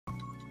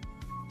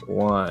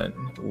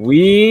One.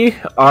 We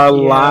are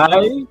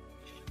live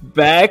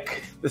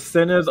back. The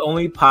Sinners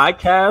Only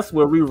podcast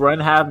where we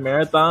run half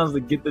marathons to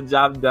get the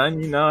job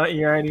done. You know,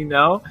 you already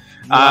know.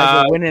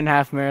 We're winning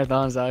half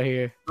marathons out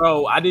here,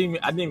 bro. I didn't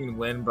even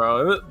win,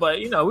 bro.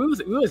 But you know, we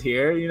was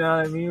here. You know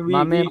what I mean?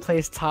 My man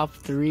plays top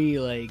 3.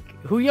 Like,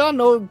 who y'all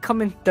know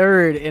coming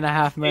third in a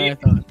half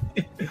marathon?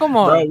 Come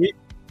on,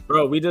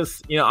 bro. We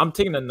just, you know, I'm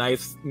taking a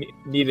nice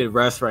needed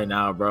rest right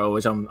now, bro,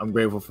 which I'm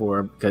grateful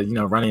for because you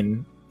know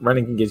running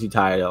can get you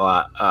tired a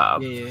lot.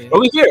 But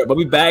we here, but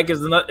we back.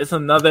 It's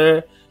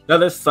another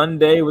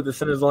Sunday with the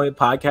Sinners Only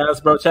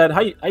podcast, bro. Chad,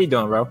 how you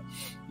doing, bro?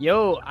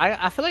 Yo,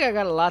 I feel like I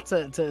got a lot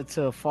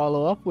to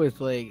follow up with.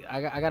 Like,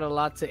 I got a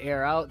lot to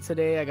air out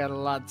today. I got a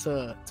lot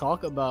to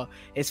talk about.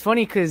 It's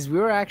funny because we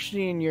were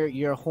actually in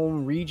your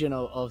home region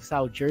of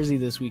South Jersey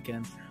this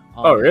weekend.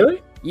 Oh,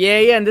 really?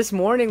 Yeah. And this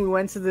morning we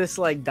went to this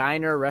like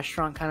diner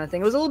restaurant kind of thing.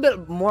 It was a little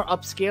bit more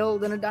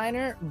upscale than a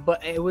diner,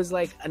 but it was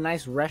like a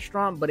nice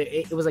restaurant. But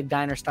it was like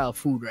diner style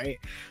food, right?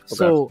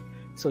 Okay.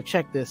 So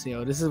check this,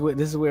 yo. This is where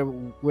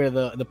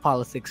the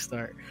politics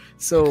start.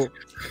 So,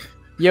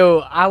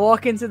 yo, I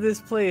walk into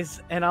this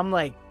place and I'm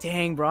like,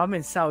 dang, bro, I'm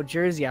in South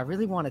Jersey. I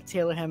really want a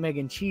Taylor ham, egg,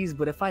 and cheese,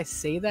 but if I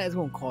say that, it's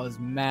gonna cause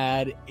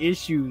mad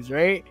issues,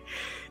 right?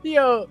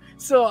 Yo,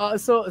 so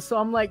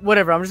I'm like,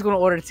 whatever. I'm just gonna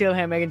order Taylor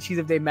ham, egg, and cheese.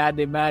 If they mad,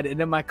 they mad. And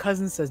then my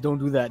cousin says, don't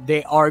do that.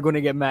 They are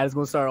gonna get mad. It's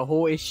gonna start a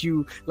whole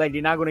issue. Like,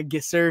 they're not gonna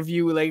serve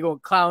you. Like, they're gonna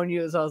clown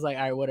you. So I was like,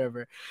 all right,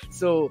 whatever.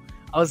 So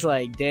I was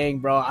like, dang,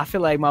 bro, I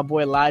feel like my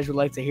boy Lige would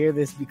like to hear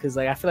this because,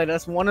 like, I feel like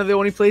that's one of the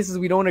only places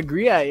we don't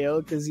agree at,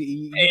 yo. Because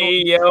you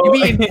be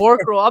eating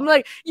pork roll. I'm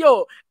like,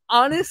 yo,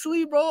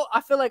 honestly, bro,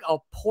 I feel like a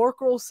pork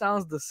roll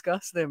sounds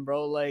disgusting,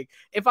 bro. Like,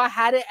 if I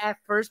had it at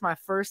first, my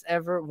first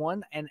ever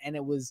one, and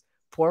it was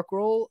pork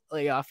roll,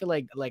 like, I feel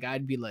like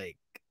I'd be like,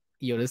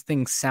 yo, this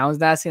thing sounds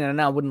nasty,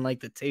 and I wouldn't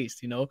like the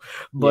taste, you know.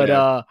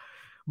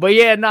 But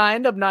yeah, I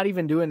end up not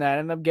even doing that. I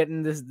end up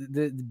getting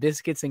the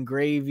biscuits and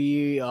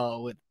gravy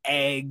with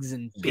eggs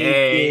and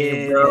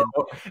bacon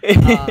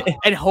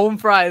and home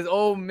fries.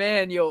 Oh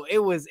man, yo, it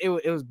was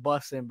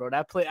busting, bro.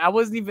 That play, I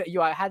wasn't even,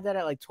 yo, I had that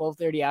at like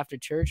 12:30 after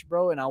church,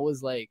 bro, and I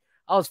was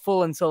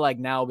full until like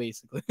now,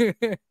 basically.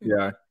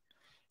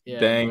 Yeah,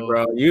 dang,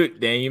 bro.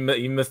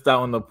 You missed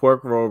out on the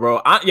pork roll,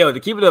 bro. To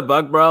keep it a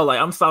buck, bro. Like,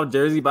 I'm South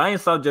Jersey, but I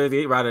ain't South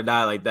Jersey ride or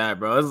die like that,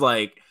 bro. It's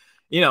like,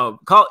 you know,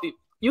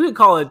 you can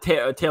call it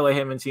Taylor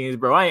ham and cheese,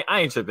 bro. I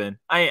ain't tripping.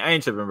 I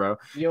ain't tripping, bro.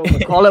 Yo,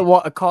 call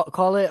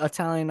it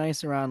Italian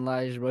ice around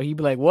Lige, bro. He'd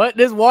be like, "What?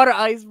 This water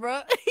ice,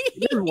 bro?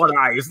 This is water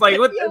ice. Like,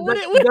 what?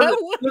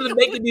 Doesn't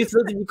make any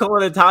sense if you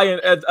call it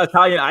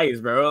Italian ice,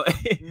 bro."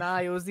 Nah,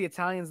 it was the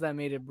Italians that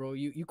made it, bro.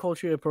 You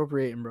culturally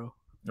appropriating, bro.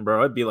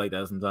 Bro, it'd be like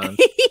that sometimes.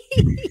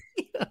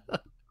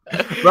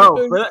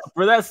 Bro,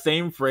 for that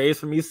same phrase,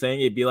 for me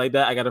saying it'd be like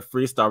that, I got a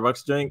free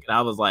Starbucks drink, and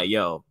I was like,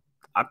 "Yo,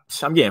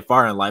 I'm getting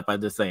far in life by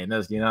just saying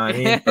this," you know what I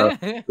mean? So,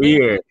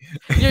 weird.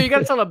 Yeah, you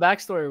gotta tell a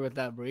backstory with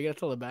that, bro. You gotta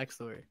tell a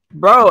backstory,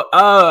 bro.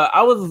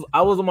 I was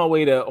on my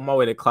way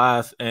to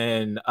class,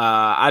 and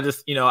I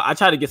just, you know, I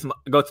tried to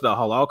go to the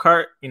halal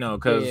cart, you know,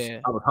 because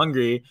I was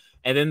hungry,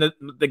 and then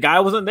the guy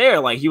wasn't there.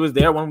 Like, he was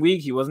there one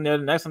week, he wasn't there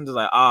the next. I'm just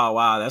like, oh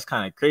wow, that's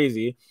kind of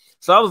crazy.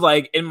 So I was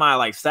like, in my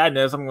like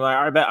sadness, I'm like,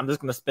 all right, bet I'm just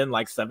gonna spend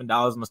like $7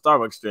 on a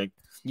Starbucks drink.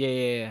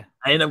 Yeah.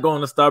 I ended up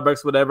going to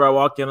Starbucks, whatever. I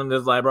walk in, I'm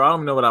just like, bro, I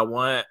don't know what I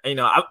want, you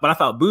know. But I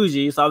felt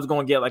bougie, so I was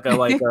going to get like a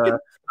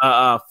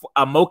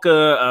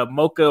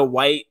mocha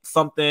white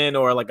something,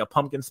 or like a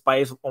pumpkin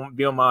spice.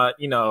 Be on my,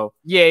 you know,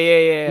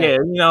 yeah.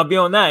 You know, be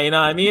on that, you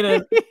know what I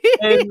mean?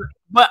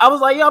 But I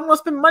was like, I'm gonna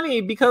spend money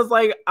because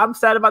like I'm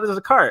sad about this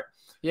cart.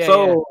 Yeah.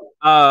 So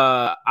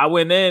I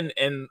went in,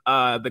 and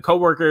the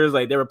coworkers,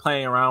 like, they were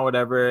playing around,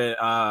 whatever.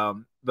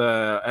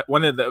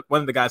 One of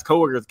the guy's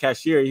coworkers,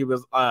 cashier, he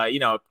was you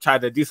know,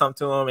 tried to do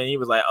something to him, and he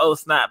was like, "Oh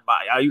snap,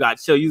 you got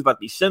to chill, you was about to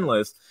be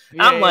shinless."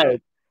 I'm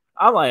like,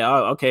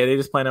 oh, okay, they're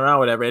just playing around,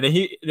 whatever. And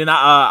then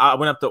I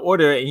went up to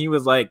order, and he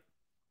was like,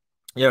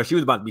 "Yo, she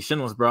was about to be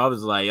shinless, bro." I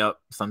was like, "Yo,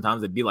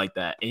 sometimes it'd be like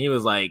that." And he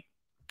was like,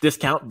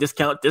 discount, gave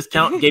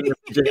me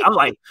a drink. I'm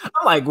like,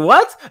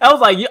 what? I was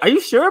like, are you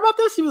sure about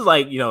this? He was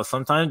like, you know,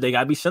 sometimes they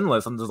gotta be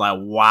shinless. I'm just like,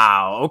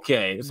 wow,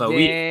 okay. So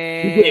we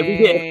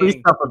get free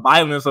stuff for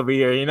violence over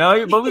here, you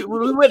know, but we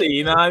with it,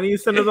 you know. I mean,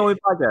 Sinners Only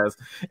podcast.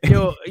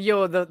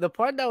 yo, the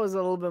part that was a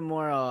little bit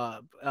more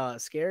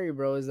scary,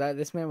 bro, is that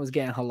this man was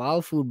getting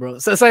halal food, bro.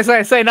 So say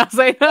no.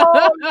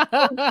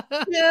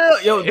 Yeah,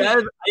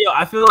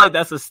 I feel like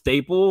that's a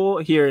staple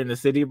here in the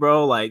city,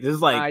 bro. Like, this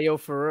is like,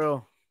 for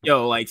real.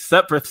 Yo, like,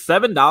 for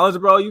 $7,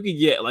 bro, you can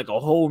get like a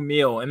whole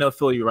meal, and they'll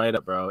fill you right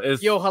up, bro.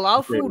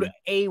 Halal food,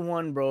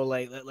 A1, bro.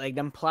 Like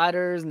them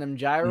platters and them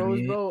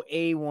gyros, bro.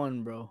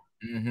 A1, bro.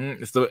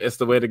 It's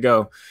the way to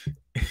go.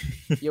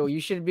 Yo, you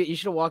should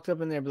have walked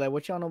up in there and be like,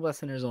 "What y'all know about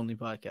Sinners Only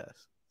podcast?"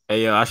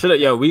 Hey,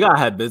 yo, we gotta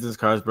have business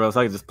cards, bro,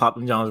 so I can just pop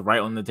them Johns right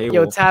on the table.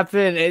 Yo, tap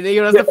in.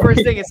 That's the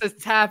first thing. It says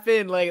tap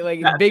in, like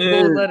big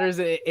bold letters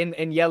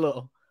in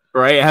yellow.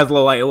 Right, it has a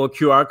little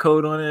QR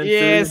code on it.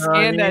 Yeah,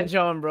 scan that,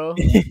 John, bro.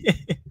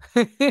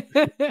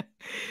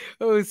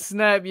 Oh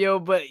snap, yo!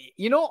 But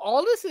you know,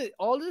 all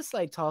this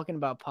like talking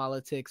about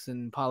politics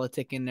and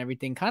politicking and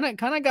everything kind of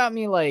got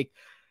me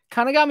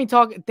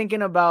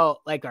thinking about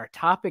like our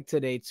topic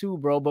today too,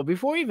 bro. But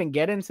before we even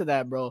get into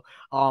that, bro,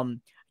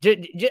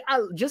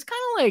 just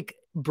kind of like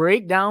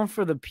break down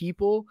for the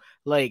people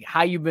like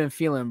how you've been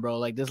feeling, bro,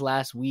 like this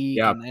last week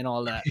and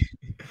all that.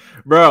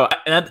 Bro,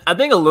 and I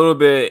think a little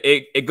bit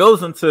it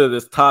goes into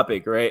this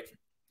topic, right?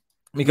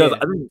 Because I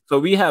think so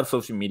we have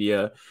social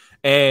media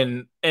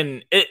and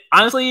it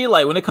honestly,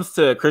 like when it comes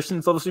to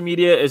Christian social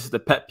media, it's just a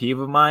pet peeve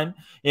of mine.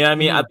 You know what I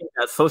mean? I think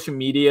that social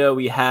media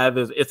we have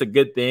it's a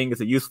good thing, it's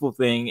a useful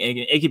thing, and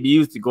it can be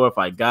used to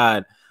glorify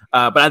God.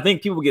 But I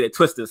think people get it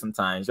twisted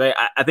sometimes, right?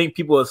 I think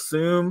people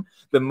assume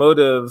the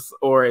motives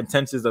or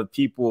intentions of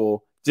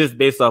people just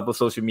based off of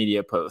social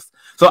media posts.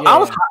 So I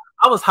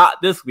was hot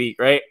this week,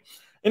 right?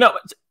 You know,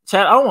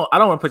 Chad, I don't want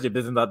to put your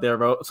business out there,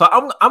 bro. So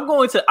I'm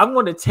going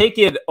to take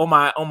it on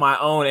my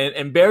own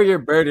and bear your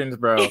burdens,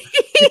 bro.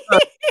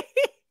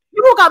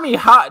 You got me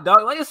hot,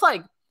 dog. Like it's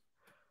like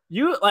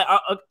you like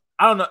I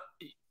don't know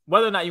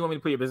whether or not you want me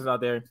to put your business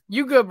out there.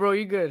 You good, bro?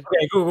 You good?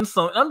 Okay, cool.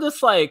 So I'm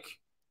just like,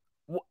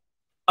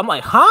 I'm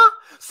like, huh?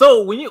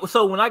 So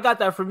when I got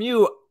that from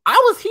you, I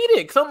was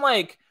heated because I'm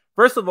like,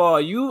 first of all,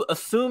 you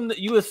assumed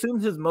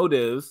his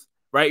motives,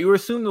 right? You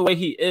assume the way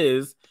he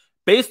is.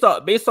 Based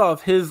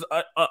off his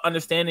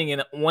understanding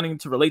and wanting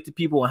to relate to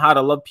people and how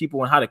to love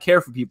people and how to care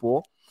for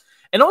people,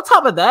 and on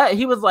top of that,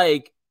 he was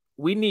like,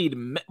 "We need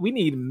men.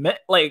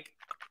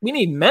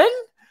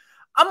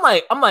 I'm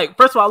like,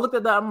 first of all, I looked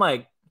at that. I'm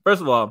like,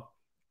 first of all,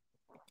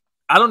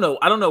 I don't know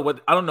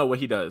what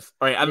he does.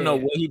 All right, I don't know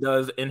what he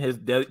does in his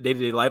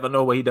day-to-day life. I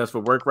know what he does for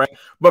work, right?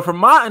 But from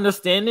my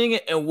understanding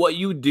and what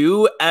you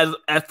do as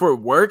for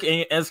work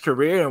and as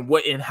career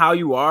and how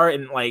you are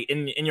and like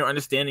in your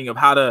understanding of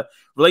how to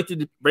relate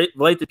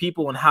to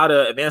people and how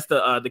to advance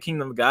the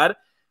kingdom of God,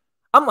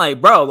 I'm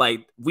like, bro,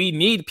 like we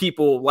need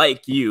people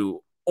like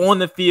you on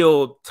the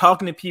field,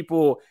 talking to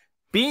people,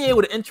 being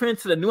able to enter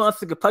into the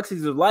nuances and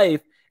complexities of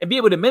life and be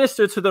able to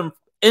minister to them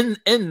in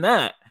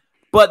that.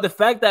 But the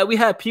fact that we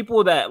have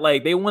people that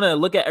like they want to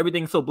look at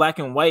everything so black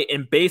and white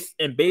and base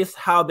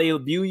how they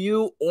view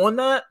you on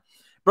that,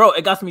 bro,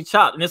 it got me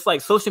chopped. And it's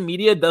like social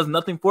media does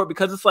nothing for it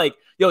because it's like,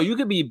 yo, you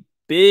could be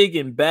big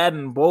and bad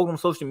and bold on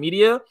social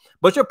media,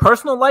 but your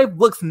personal life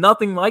looks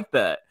nothing like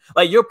that.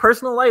 Like your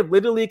personal life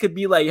literally could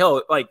be like,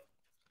 yo, like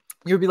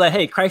you'll be like,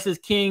 hey, Christ is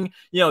king.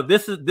 You know,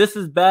 this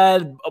is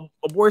bad.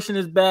 Abortion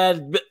is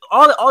bad.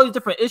 All these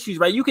different issues,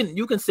 right? You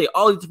can say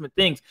all these different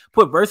things.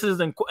 Put verses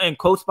and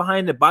quotes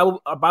behind the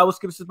Bible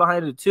scriptures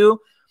behind it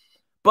too.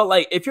 But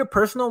like, if your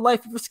personal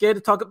life, if you're scared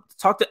to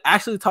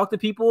talk to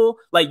people,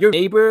 like your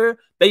neighbor,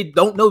 they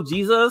don't know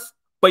Jesus,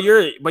 but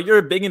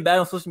you're big and bad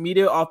on social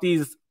media off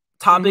these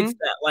topics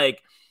that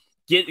like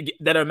get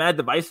that are mad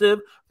divisive,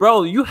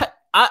 bro.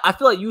 I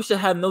feel like you should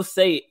have no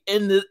say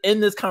in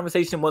this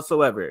conversation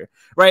whatsoever,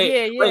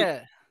 right? Yeah.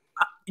 Like,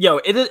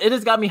 yo, it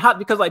has got me hot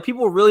because like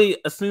people really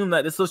assume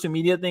that this social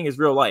media thing is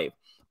real life,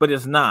 but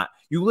it's not.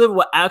 You live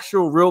with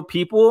actual real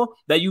people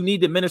that you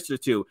need to minister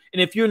to,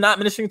 and if you're not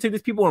ministering to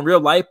these people in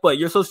real life, but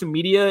your social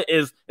media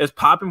is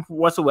popping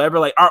whatsoever,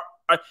 like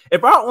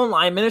if our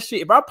online ministry,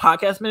 if our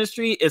podcast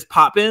ministry is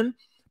popping,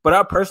 but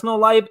our personal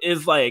life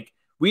is like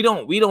we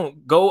don't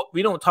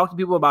talk to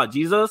people about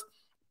Jesus,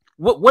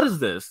 what is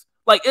this?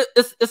 Like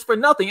it's for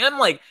nothing. And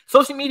like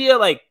social media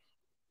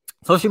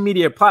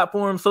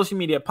platforms, social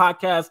media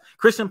podcasts,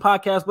 Christian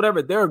podcasts,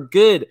 whatever, they're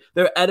good.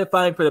 They're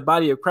edifying for the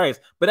body of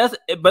Christ. But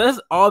that's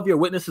all of your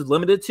witnesses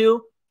limited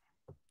to.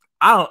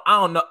 I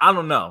don't know. I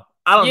don't know.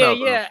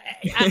 Yeah.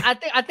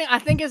 I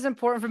think it's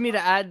important for me to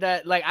add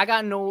that like I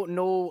got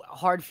no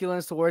hard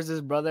feelings towards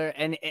this brother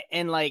and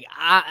like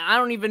I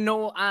don't even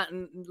know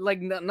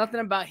like nothing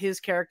about his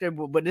character,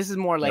 but this is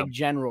more like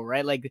general,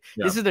 right? Like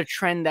this is the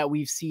trend that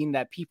we've seen,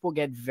 that people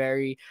get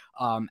very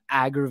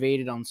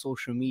aggravated on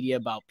social media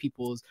about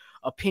people's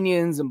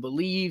opinions and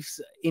beliefs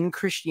in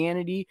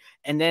Christianity,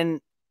 and then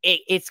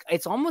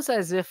it's almost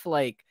as if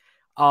like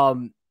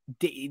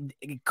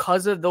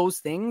because of those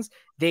things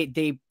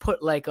they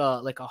put like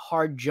a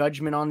hard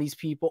judgment on these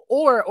people,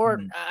 or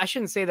I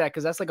shouldn't say that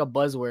because that's like a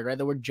buzzword, right?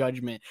 The word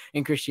judgment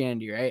in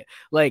Christianity, right?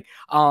 Like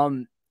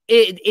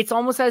it's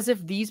almost as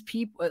if these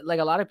people, like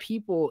a lot of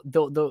people,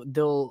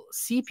 they'll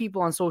see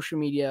people on social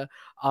media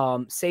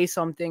say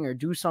something or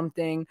do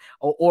something,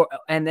 or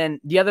and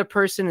then the other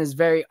person is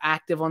very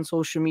active on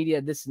social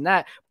media, this and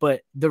that,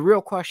 but the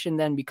real question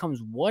then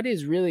becomes, what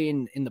is really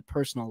in the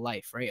personal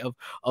life, right,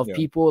 of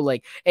people,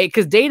 like, hey,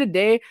 because day to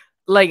day,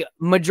 like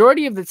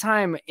majority of the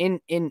time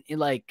in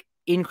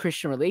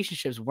Christian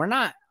relationships, we're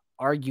not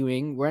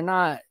arguing, we're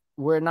not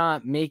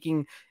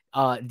making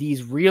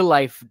these real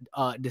life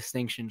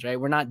distinctions, right?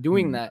 We're not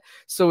doing that.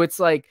 So it's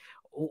like,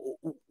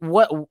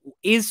 what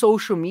is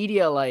social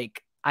media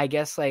like? I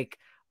guess like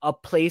a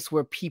place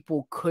where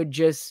people could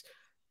just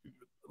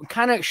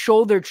kind of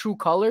show their true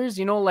colors,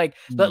 you know, like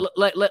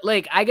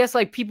I guess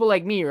like people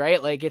like me,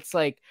 right? Like it's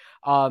like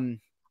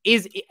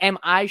am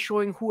I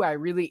showing who I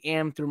really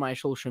am through my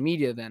social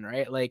media then,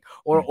 right? Like,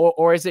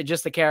 or is it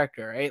just a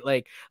character, right?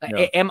 Like,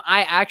 am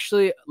I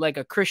actually like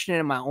a Christian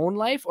in my own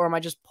life, or am I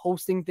just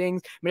posting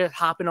things, maybe just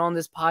hopping on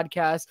this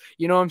podcast?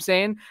 You know what I'm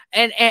saying?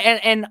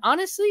 And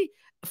honestly,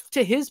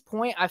 to his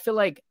point, I feel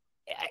like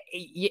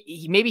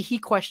maybe he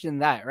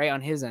questioned that, right,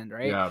 on his end,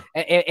 right? Yeah.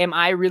 Am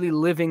I really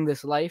living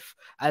this life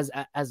as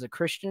a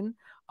Christian?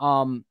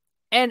 And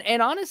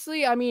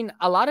honestly, I mean,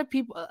 a lot of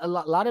people,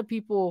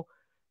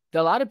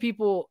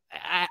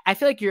 I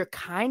feel like you're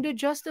kind of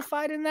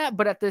justified in that,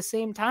 but at the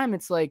same time,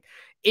 it's like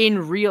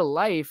in real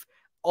life,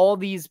 all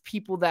these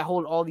people that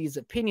hold all these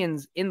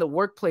opinions in the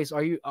workplace,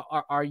 do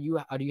you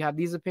have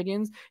these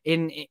opinions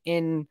in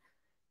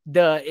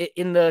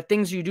the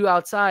things you do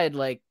outside,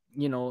 like,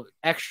 you know,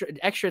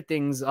 extra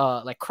things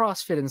like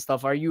CrossFit and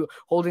stuff? Are you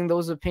holding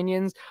those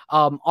opinions?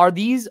 Are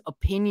these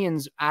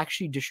opinions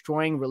actually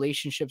destroying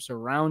relationships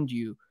around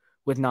you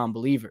with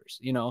non-believers,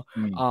 you know?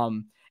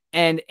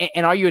 And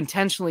are you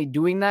intentionally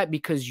doing that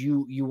because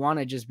you want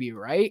to just be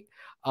right?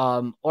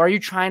 Or are you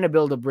trying to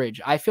build a bridge?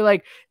 I feel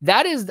like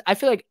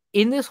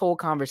in this whole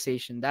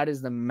conversation, that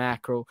is the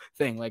macro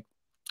thing. Like,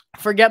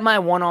 forget my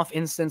one-off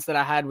instance that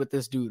I had with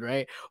this dude,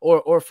 right?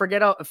 Or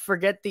forget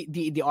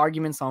the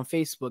arguments on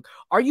Facebook.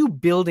 Are you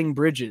building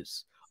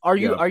bridges? Are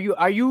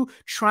you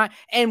trying?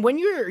 And when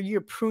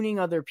you're pruning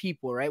other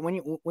people, right?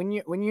 When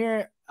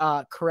you're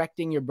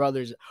correcting your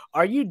brothers,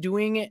 are you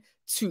doing it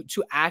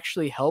to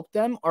actually help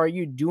them, or are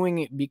you doing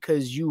it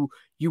because you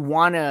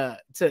want to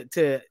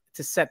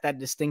set that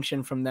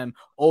distinction from them?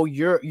 Oh,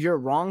 you're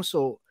wrong,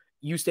 so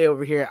you stay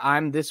over here.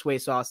 I'm this way,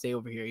 so I'll stay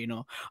over here, you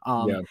know?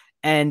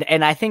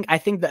 And I think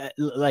that,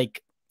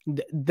 like,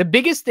 the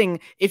biggest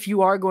thing, if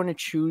you are going to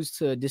choose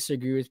to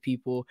disagree with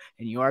people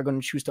and you are going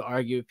to choose to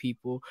argue with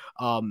people,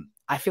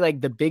 I feel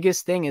like the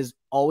biggest thing is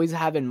always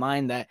have in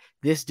mind that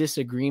this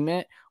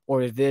disagreement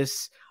or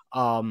this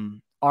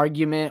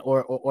argument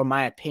or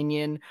my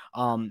opinion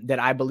that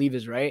I believe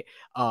is right,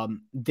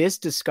 this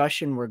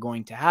discussion we're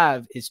going to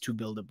have is to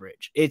build a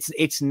bridge.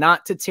 It's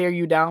not to tear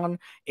you down.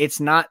 It's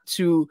not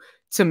to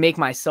make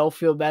myself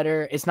feel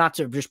better. It's not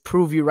to just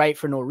prove you right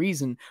for no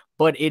reason,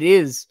 but it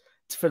is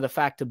for the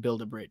fact to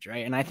build a bridge,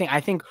 right? And I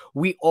think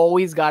we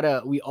always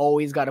gotta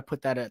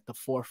put that at the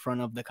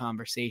forefront of the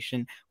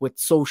conversation with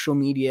social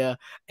media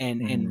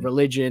and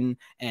religion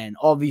and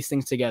all these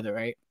things together,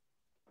 right?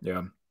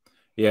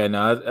 Yeah,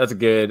 no, that's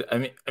good.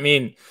 I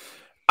mean,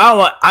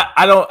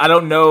 I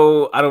don't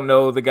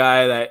know the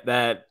guy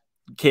that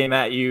came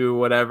at you,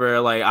 whatever.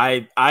 Like,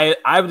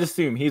 I would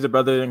assume he's a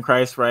brother in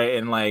Christ, right?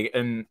 And like,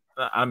 and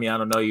I mean, I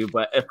don't know you,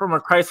 but if from a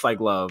Christ-like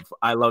love,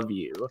 I love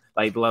you,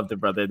 like, love the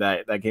brother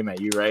that came at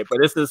you, right? But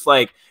it's just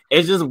like,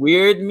 it's just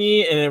weird to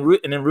me, and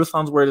in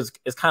Ruslan's word,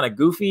 it's kind of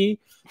goofy.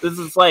 This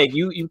is like,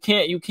 you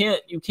can't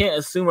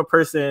assume a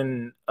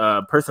person's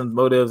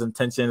motives,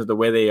 intentions, the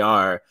way they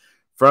are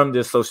from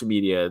this social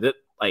media. That,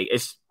 like,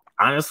 it's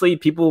honestly,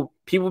 people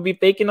be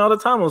faking all the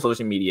time on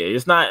social media.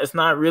 It's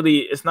not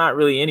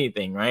really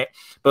anything, right?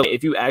 But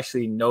if you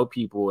actually know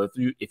people, if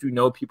you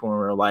know people in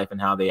real life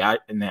and how they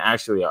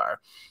actually are,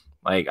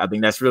 like, I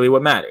think that's really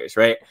what matters,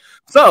 right?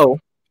 So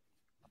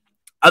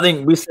I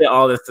think we say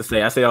all this to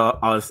say,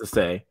 all this to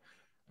say,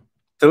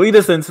 to lead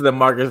us into the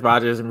Marcus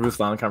Rogers and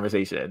Ruslan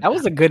conversation. That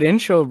was a good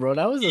intro, bro.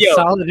 That was a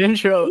solid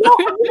intro.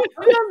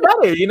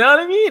 Better, you know what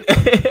I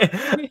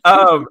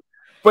mean?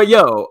 But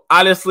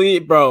honestly,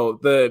 bro,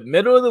 the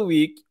middle of the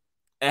week,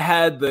 it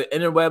had the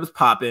interwebs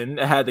popping.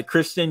 It had the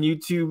Christian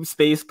YouTube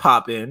space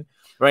popping,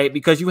 right?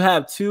 Because you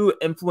have two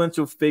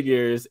influential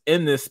figures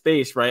in this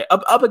space, right?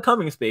 Up and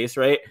coming space,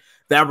 right?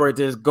 That were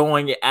just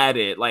going at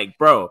it. Like,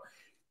 bro,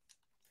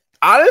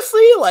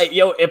 honestly, like,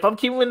 if I'm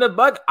keeping the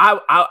buck,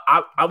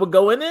 I would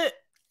go in it.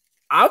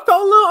 I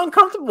felt a little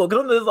uncomfortable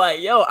because I'm just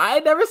like, I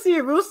ain't never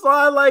seen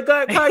Ruslan like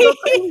that kind of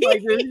thing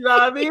like this. You know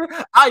what I mean?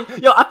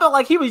 I felt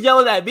like he was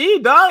yelling at me,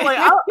 dog. Like,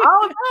 I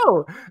don't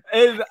know.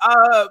 And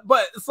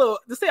but so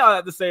to say all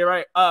that to say,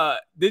 right?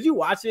 Did you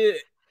watch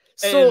it?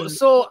 All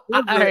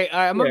right,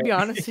 I'm gonna be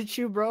honest with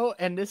you, bro,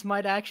 and this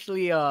might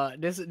actually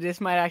this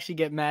might actually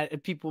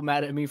get people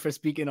mad at me for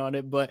speaking on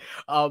it, but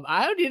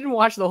I didn't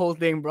watch the whole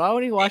thing, bro. I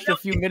only watched a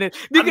few minutes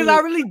because I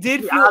really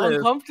did feel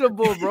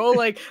uncomfortable, bro.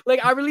 Like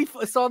I really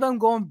saw them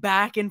going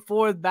back and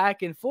forth,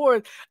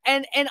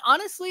 and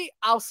honestly,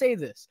 I'll say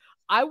this.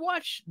 I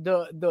watched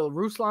the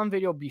Ruslan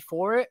video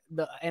before it,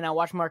 and I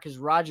watched Marcus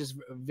Rogers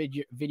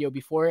video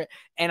before it,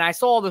 and I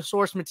saw all the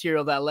source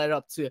material that led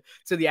up to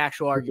the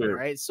actual argument,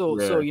 right? So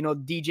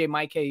DJ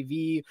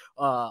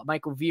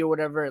Michael V or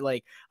whatever,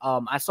 like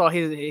I saw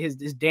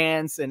his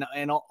dance and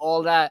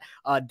all that,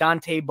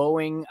 Dante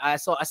Boeing. I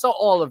saw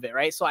all of it,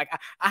 right? So I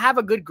have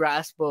a good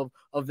grasp of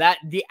that.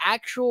 The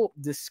actual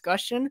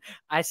discussion,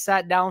 I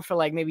sat down for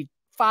like maybe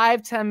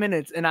 5-10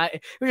 minutes and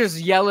we were just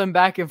yelling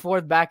back and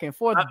forth. But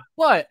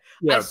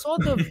I saw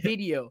the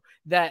video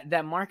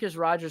that Marcus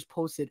Rogers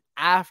posted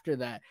after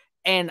that,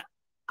 and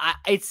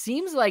it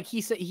seems like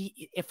he said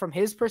from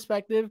his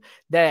perspective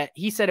that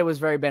he said it was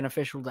very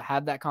beneficial to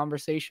have that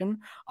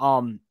conversation.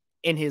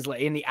 in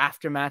the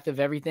aftermath of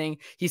everything.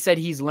 He said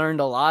he's learned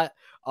a lot.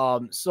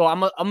 So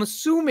I'm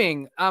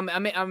assuming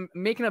I'm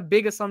making a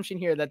big assumption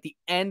here that the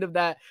end of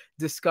that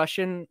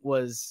discussion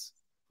was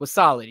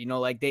solid. You know,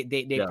 like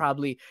they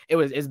probably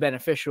is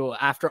beneficial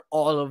after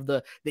all of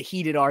the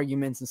heated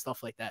arguments and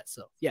stuff like that.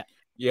 So yeah.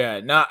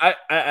 Yeah, no,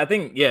 I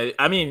think, yeah,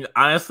 I mean,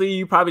 honestly,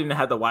 you probably didn't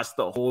have to watch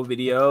the whole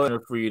video in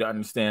order for you to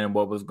understand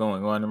what was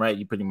going on, right?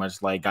 You pretty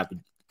much like got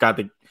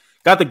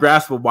the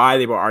grasp of why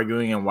they were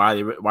arguing and why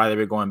they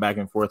were going back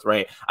and forth,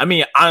 right? I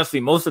mean, honestly,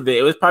 most of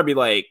it was probably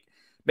like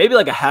maybe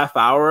like a half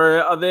hour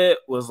of it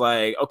was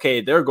like,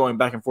 okay, they're going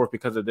back and forth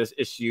because of this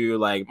issue.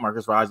 Like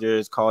Marcus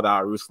Rogers called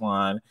out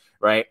Ruslan,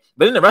 right?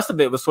 But then the rest of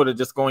it was sort of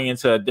just going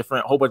into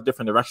a whole bunch of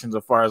different directions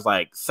as far as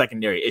like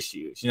secondary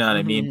issues. You know what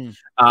I mean?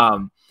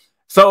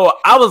 So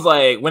I was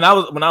like, when I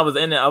was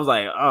in it, I was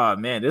like, oh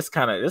man, this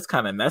kind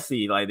of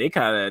messy. Like they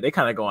kind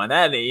of going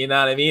at it, you know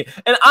what I mean?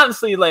 And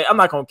honestly, like I'm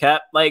not gonna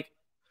cap, like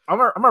I'm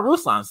a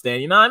Ruslan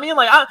stan, you know what I mean?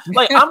 Like I'm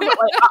like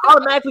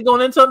automatically going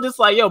into him just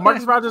like, yo,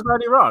 Marcus Rogers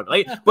already wrong.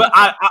 Like, but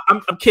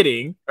I'm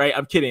kidding, right?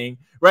 I'm kidding,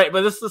 right?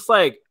 But it's just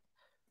like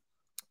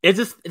it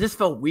just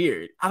felt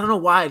weird. I don't know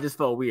why it just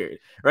felt weird,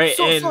 right?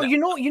 So you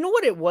know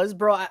what it was,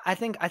 bro. I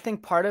think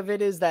part of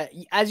it is that,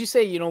 as you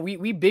say, you know,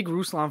 we big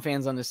Ruslan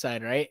fans on this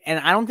side, right? And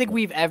I don't think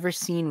we've ever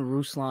seen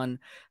Ruslan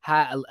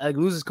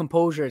lose his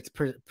composure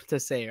to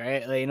say,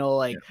 right? Like, you know,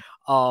 like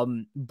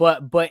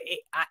but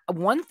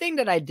one thing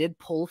that I did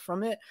pull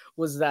from it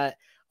was that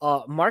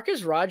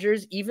Marcus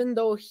Rogers, even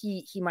though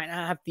he might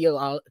not have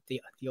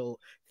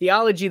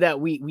theology that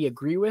we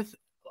agree with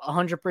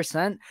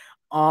 100%.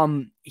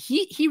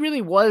 He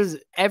really was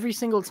every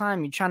single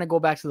time you're trying to go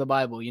back to the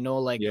Bible, you know,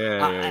 like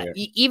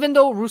even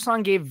though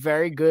Ruslan gave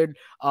very good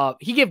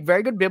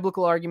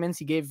biblical arguments,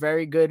 he gave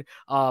very good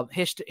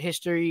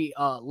history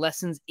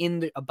lessons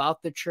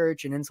about the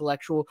church and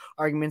intellectual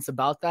arguments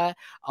about that.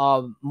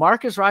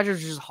 Marcus Rogers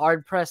was just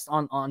hard pressed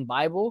on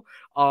Bible.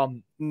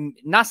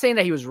 Not saying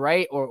that he was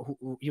right or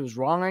he was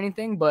wrong or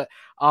anything, but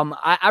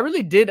I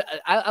really did.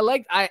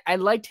 I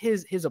liked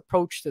his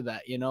approach to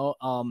that. You know,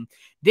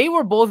 they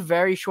were both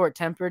very short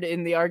tempered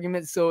in the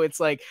argument, so it's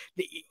like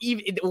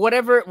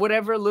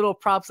whatever little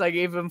props I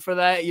gave him for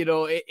that, you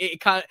know, it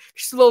kind of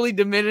slowly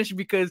diminished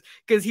because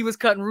he was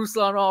cutting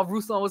Ruslan off,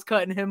 Ruslan was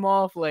cutting him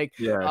off. Like,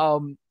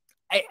 but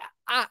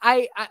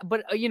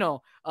you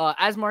know,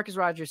 as Marcus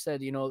Rogers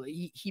said, you know,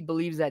 he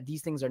believes that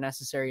these things are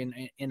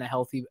necessary in a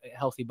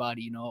healthy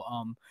body, you know.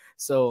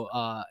 No,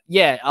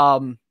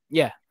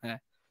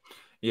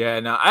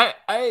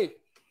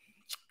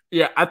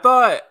 I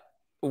thought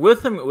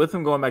with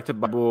him going back to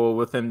Bible,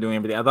 with him doing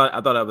everything, I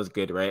thought that was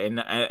good, right? And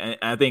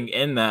I think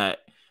in that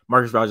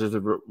Marcus Rogers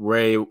was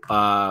very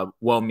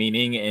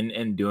well-meaning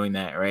in doing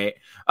that, right?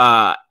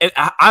 And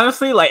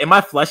honestly, like in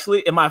my flesh,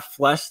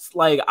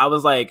 like I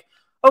was like,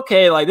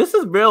 okay, like this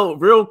is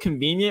real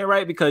convenient,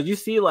 right? Because you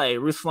see, like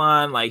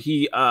Ruslan, like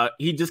he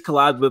just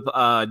collabed with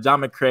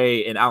John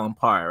McCrae and Alan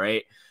Parr,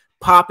 right?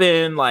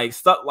 Popping like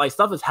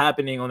stuff is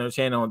happening on their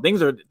channel, and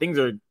things are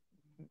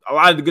a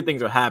lot of the good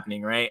things are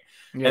happening, right?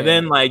 Yeah. And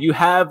then like you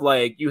have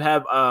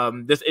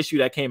this issue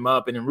that came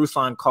up, and then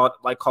Ruslan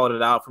called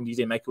it out from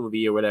DJ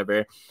McIlvey or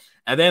whatever.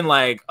 And then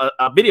like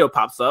a video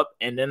pops up,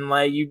 and then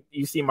like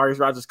you see Marcus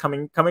Rogers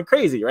coming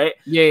crazy, right?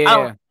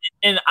 Yeah.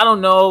 And I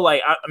don't know,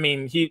 like I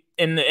mean, he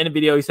in the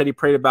video he said he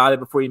prayed about it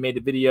before he made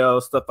the video,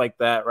 stuff like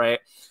that, right?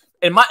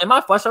 In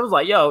my flesh, I was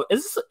like, yo,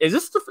 is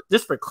this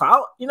just for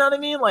clout? You know what I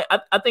mean? Like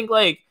I think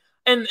like,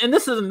 and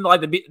this isn't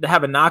like to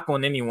have a knock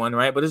on anyone,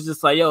 right? But it's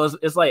just like, yo,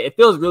 it's like it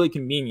feels really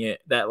convenient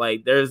that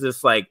like there's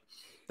this like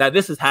that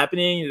this is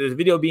happening. There's a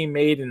video being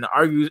made and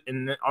arguing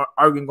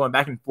going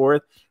back and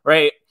forth,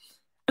 right?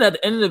 And at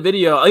the end of the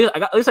video,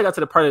 at least I got to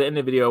the part of the end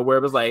of the video where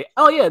it was like,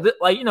 oh yeah,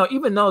 like, you know,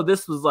 even though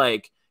this was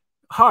like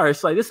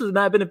harsh, like this is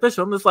not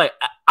beneficial. I'm just like,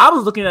 I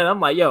was looking at it, I'm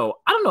like, yo,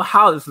 I don't know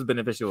how this is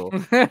beneficial.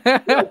 Like,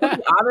 to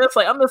be honest,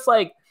 like I'm just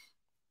like,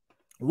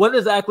 what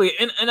exactly?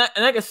 And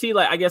I can see,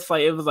 like, I guess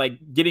like it was like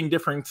getting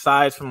different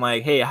sides from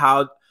like, hey,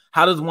 how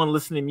does one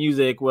listen to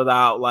music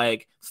without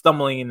like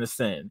stumbling into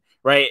sin?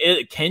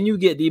 Right? Can you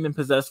get demon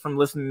possessed from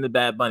listening to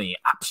Bad Bunny?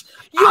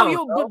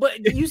 But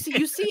you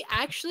see,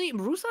 actually,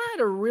 Ruslan had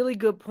a really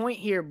good point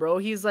here, bro.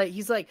 He's like,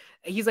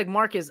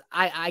 Marcus,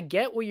 I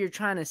get what you're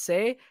trying to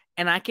say,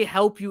 and I could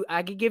help you.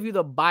 I could give you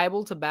the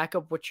Bible to back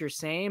up what you're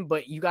saying,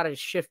 but you got to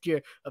shift your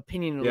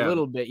opinion a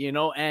little bit, you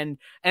know. And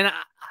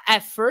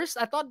at first,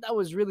 I thought that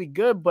was really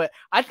good, but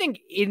I think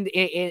in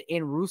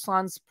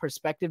Ruslan's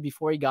perspective,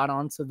 before he got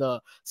onto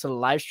the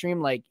live stream,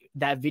 like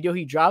that video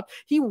he dropped,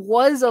 he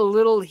was a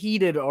little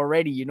heated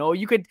already. You know,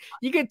 you could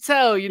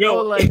tell, you know,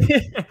 like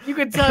you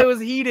could tell it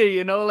was heated.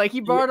 You know, like he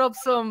brought up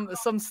some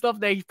stuff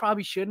that he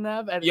probably shouldn't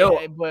have.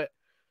 But.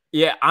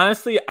 Yeah,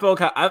 honestly,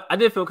 I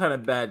did feel kind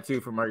of bad too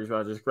for Marcus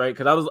Rogers, right?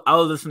 Because I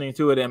was listening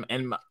to it, and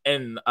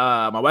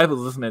my wife was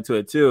listening to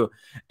it too,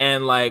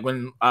 and like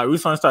when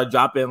Ruslan started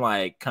dropping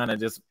like kind of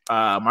just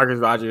Marcus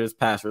Rogers'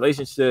 past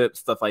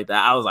relationships, stuff like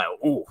that, I was like,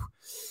 ooh,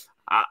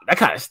 that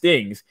kind of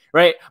stings,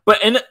 right? But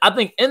I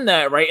think in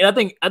that, right, and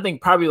I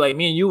think probably like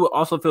me and you would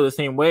also feel the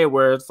same way,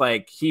 where it's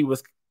like he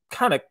was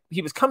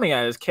coming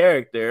at his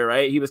character,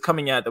 right? He was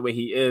coming at the way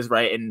he is,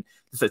 right, and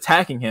just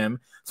attacking him.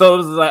 So it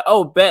was like,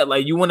 oh, bet,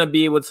 like you want to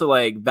be able to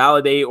like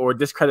validate or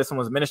discredit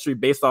someone's ministry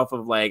based off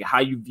of like how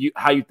you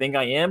think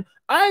I am.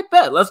 I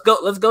bet. Let's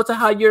go to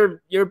how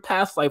your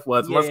past life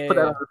was. Yeah, let's put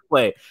that on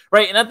display,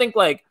 right? And I think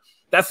like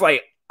that's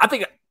like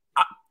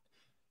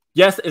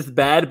yes, it's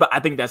bad, but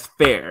I think that's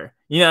fair.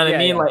 You know what I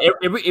mean? Like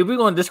if we're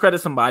going to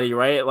discredit somebody,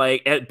 right?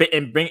 Like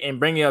and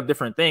bring up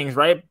different things,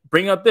 right?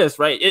 Bring up this,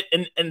 right?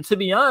 And to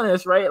be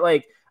honest, right?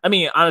 Like I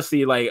mean,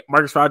 honestly, like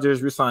Marcus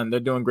Rogers, Ruslan, they're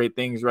doing great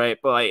things, right?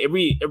 But like if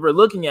we're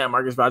looking at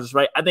Marcus Rogers,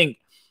 right? I think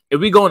if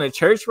we go into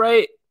church,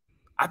 right?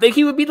 I think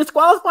he would be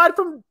disqualified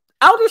from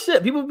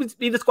eldership. People would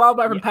be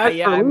disqualified from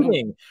pastor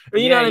leading.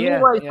 You know what I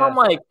mean? Like so I'm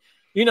like,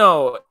 you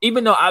know,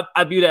 even though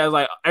I view that as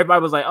like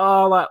everybody was like,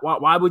 oh, like,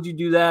 why would you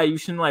do that? You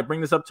shouldn't like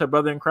bring this up to a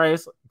brother in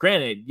Christ.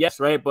 Granted, yes,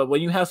 right. But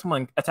when you have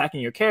someone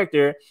attacking your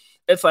character,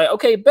 it's like,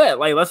 okay, bet,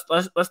 like let's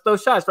throw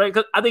shots, right?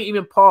 Because I think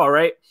even Paul,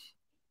 right,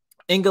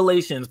 in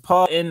Galatians,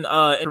 Paul in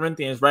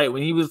Corinthians, right,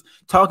 when he was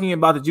talking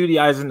about the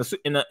Judaizers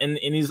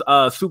in these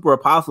super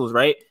apostles,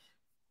 right,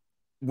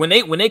 when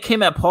they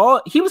came at Paul,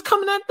 he was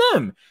coming at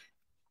them.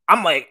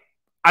 I'm like,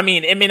 I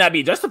mean, it may not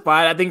be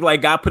justified. I think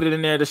like God put it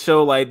in there to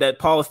show like that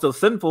Paul is still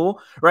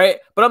sinful, right?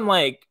 But I'm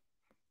like,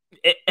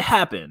 it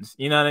happens.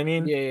 You know what I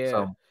mean? Yeah.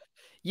 So.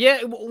 Yeah.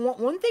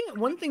 One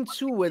thing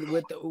too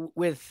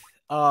with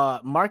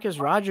Marcus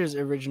Rogers'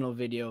 original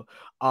video,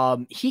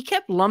 he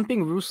kept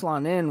lumping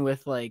Ruslan in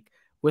with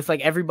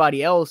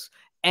everybody else,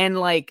 and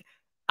like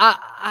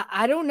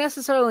I don't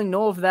necessarily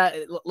know if that,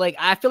 like,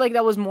 I feel like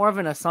that was more of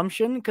an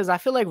assumption, because I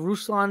feel like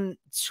Ruslan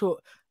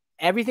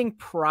everything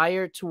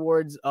prior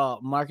towards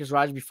Marcus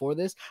Rogers before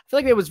this, I feel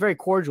like it was very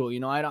cordial. You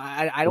know,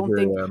 I don't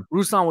think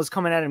Ruslan was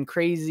coming at him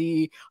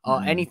crazy,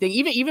 anything.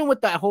 Even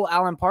with that whole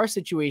Alan Parr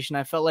situation,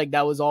 I felt like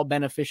that was all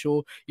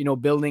beneficial. You know,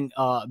 building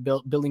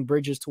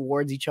bridges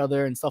towards each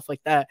other and stuff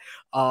like that.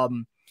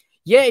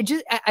 Yeah,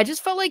 I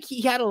just felt like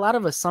he had a lot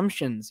of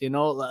assumptions. You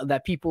know,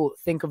 that people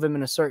think of him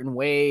in a certain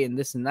way and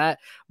this and that.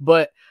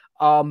 But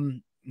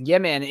yeah,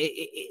 man,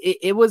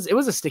 it was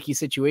a sticky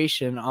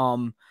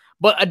situation.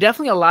 But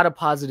definitely a lot of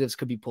positives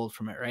could be pulled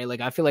from it, right? Like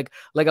I feel like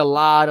a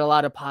lot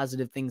of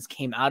positive things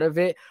came out of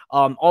it.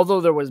 Although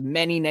there was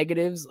many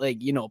negatives,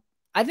 like, you know,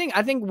 I think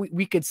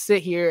we could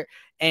sit here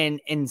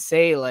and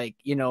say, like,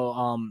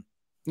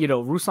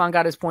 Ruslan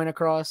got his point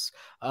across.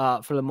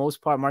 For the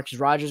most part, Marcus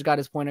Rogers got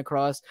his point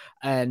across.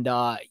 And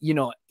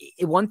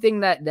one thing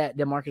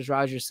that Marcus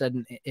Rogers said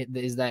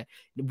is that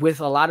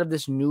with a lot of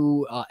this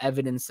new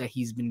evidence that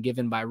he's been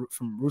given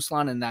from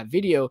Ruslan in that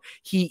video,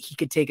 he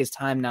could take his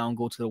time now and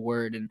go to the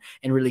word and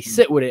really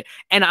sit with it.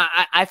 And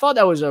I thought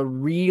that was a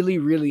really,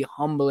 really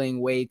humbling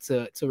way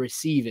to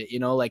receive it. You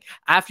know, like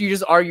after you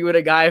just argue with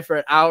a guy for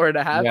an hour and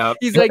a half,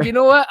 he's like, you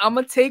know what? I'm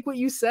going to take what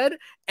you said,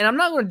 and I'm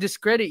not going to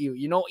discredit you.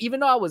 You know, even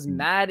though I was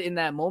mad in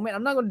that moment,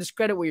 I'm not going to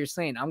discredit what you're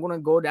saying. I'm going to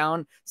go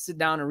down, sit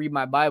down and read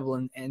my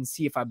Bible and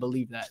see if I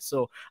believe that.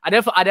 So I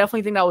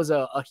definitely think that was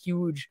a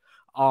huge,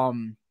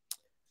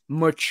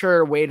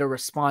 mature way to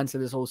respond to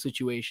this whole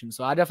situation.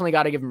 So I definitely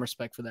got to give him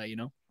respect for that, you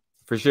know?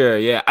 For sure.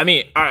 Yeah. I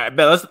mean, all right,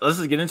 but let's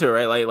just get into it,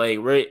 right? Like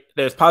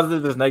there's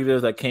positives, there's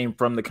negatives that came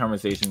from the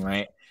conversation,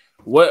 right?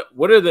 What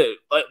are the,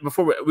 like,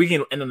 before we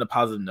can end on a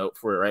positive note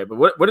for it, right? But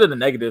what are the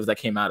negatives that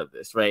came out of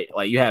this, right?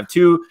 Like you have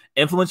two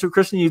influential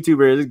Christian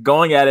YouTubers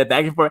going at it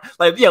back and forth.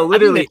 Like, yeah,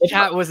 literally. The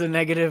chat was a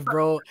negative,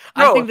 bro.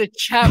 I think the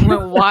chat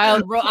went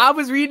wild, bro. I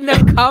was reading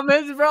them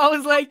comments, bro. I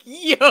was like,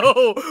 it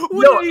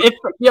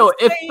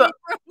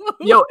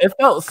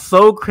felt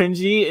so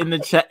cringy in the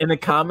chat, in the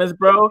comments,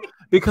 bro,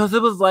 because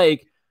it was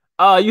like,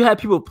 you had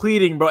people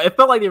pleading, bro. It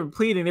felt like they were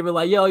pleading. They were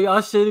like, yo, y'all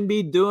shouldn't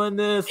be doing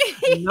this.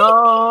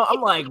 No.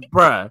 I'm like,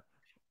 bruh,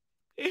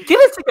 get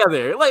it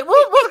together. Like,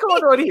 what's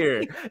going on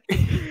here?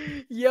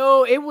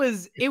 Yo, it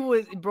was,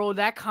 bro.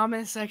 That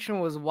comment section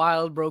was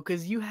wild, bro.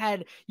 Because you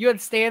had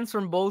stands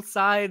from both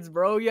sides,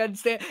 bro. You had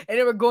and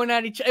they were going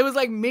at each. It was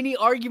like mini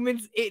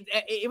arguments.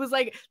 It was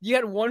like you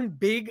had one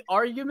big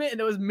argument and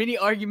there was mini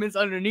arguments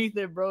underneath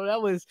it, bro.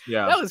 That was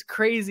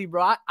crazy,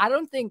 bro. I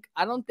don't think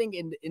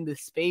in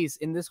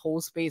this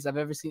whole space I've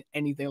ever seen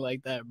anything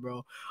like that,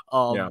 bro.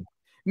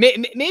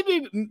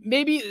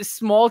 Maybe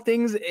small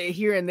things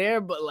here and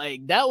there, but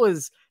like that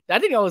was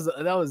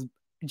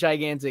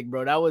gigantic,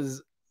 bro. That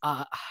was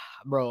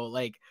bro,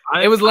 like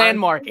it was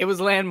landmark. It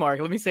was landmark.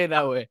 Let me say it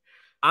that way.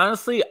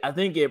 Honestly, I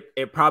think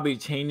it probably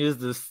changes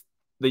the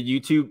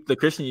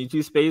Christian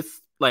YouTube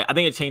space. Like I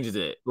think it changes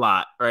it a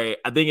lot, right?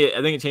 I think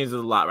it changes it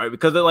a lot, right?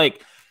 Because it,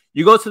 like,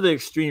 you go to the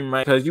extreme,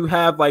 right? Because you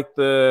have like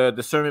the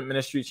discernment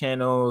ministry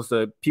channels,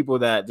 the people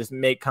that just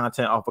make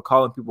content off of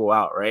calling people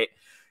out, right?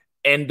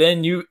 And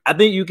then I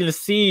think you can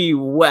see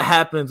what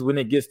happens when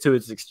it gets to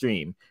its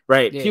extreme,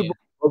 right? People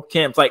both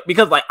camps, like,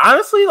 because like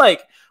honestly,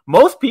 like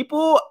most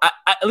people,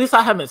 at least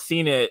I haven't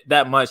seen it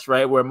that much,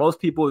 right? Where most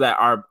people that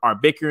are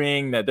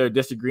bickering, that they're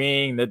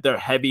disagreeing, that they're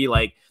heavy,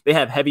 like they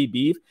have heavy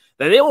beef,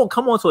 that they won't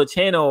come onto a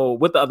channel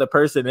with the other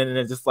person and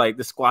then just like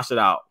just squash it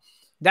out.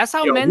 That's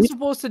how men's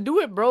supposed to do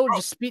it, bro.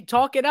 Just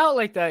talk it out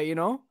like that,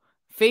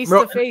 face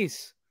to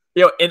face.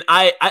 Yo, and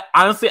I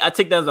honestly I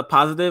take that as a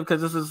positive because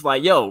this is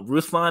like, yo,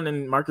 Ruslan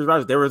and Marcus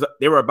Rogers,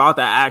 they were about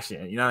that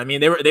action. You know what I mean?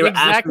 They were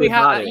exactly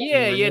how about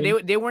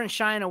it, they weren't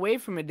shying away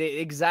from it. They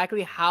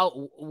exactly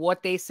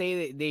what they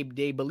say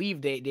they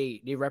believe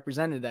they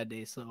represented that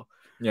day. So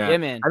yeah,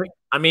 man.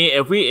 I mean,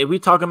 if we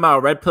talking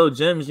about red pill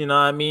gyms, you know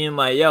what I mean?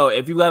 Like, yo,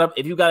 if you got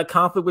a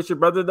conflict with your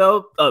brother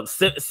though,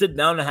 sit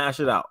down and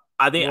hash it out.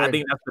 I think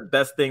that's the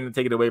best thing to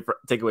take away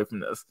from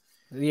this.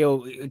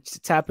 Yo,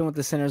 tap in with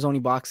the Sinners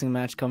Only boxing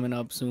match coming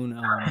up soon.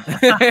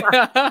 Hey,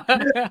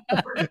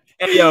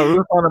 yo,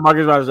 Ruslan and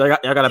Marcus Rogers,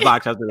 y'all got to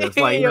box after this.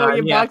 Like,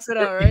 you box it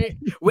out, right?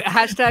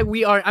 Hashtag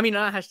we are. I mean,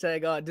 not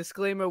hashtag.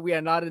 Disclaimer: we are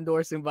not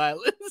endorsing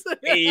violence.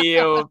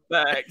 Yo,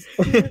 facts.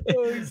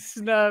 Oh,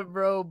 snap,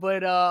 bro.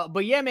 But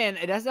yeah, man,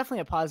 that's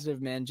definitely a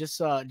positive, man. Just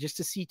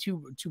to see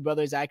two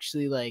brothers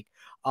actually like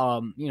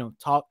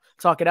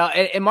talk it out.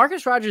 And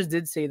Marcus Rogers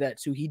did say that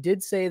too. He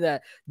did say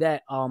that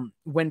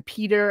when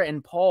Peter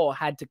and Paul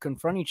had to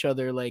confront each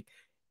other, like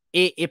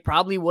it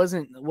probably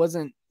wasn't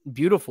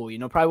beautiful,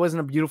 probably wasn't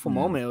a beautiful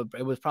moment.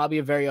 It was probably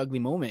a very ugly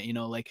moment,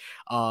 like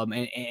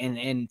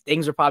and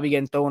things were probably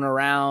getting thrown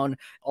around,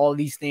 all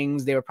these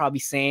things they were probably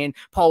saying.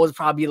 Paul was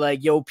probably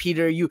like, yo,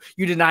 Peter, you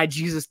denied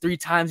Jesus 3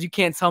 times, you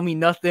can't tell me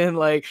nothing,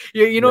 like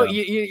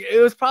it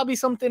was probably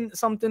something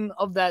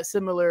of that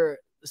similar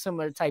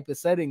type of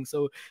setting.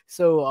 So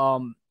I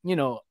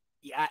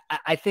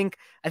think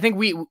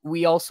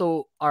we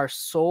also are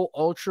so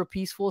ultra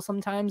peaceful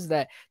sometimes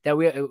that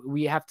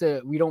we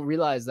don't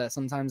realize that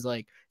sometimes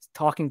like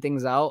talking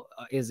things out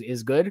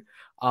is good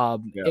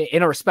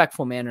in a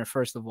respectful manner,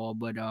 first of all.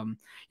 But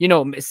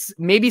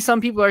maybe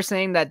some people are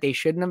saying that they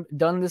shouldn't have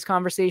done this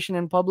conversation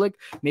in public.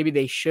 Maybe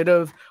they should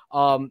have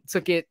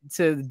took it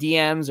to the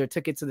DMs or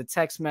took it to the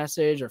text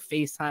message or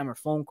FaceTime or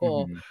phone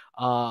call.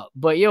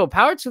 But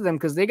power to them,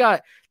 because they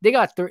got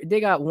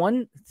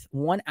 1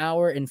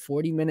 hour and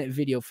 40-minute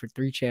video for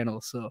 3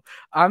 channels. So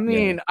I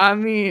mean,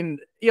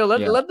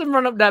 let them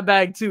run up that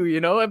bag too.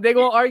 If they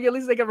gonna argue, at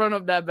least they can run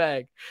up that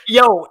bag.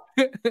 I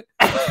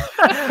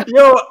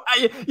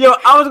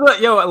was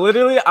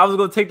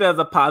gonna take that as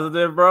a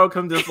positive, bro.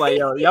 Come just like,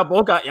 yo, y'all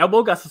both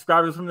got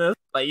subscribers from this.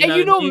 Like,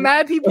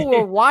 mad people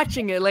were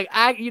watching it. Like,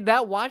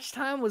 that watch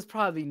time was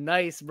probably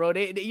nice, bro.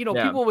 They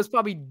people was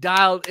probably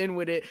dialed in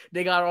with it.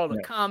 They got all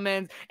the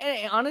comments,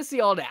 and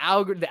honestly, all the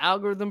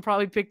algorithm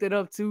probably picked it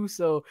up too.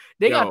 So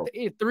they got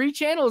 3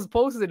 channels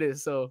posted it.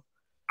 So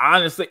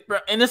honestly, bro,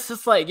 and it's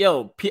just like,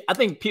 yo, I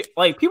think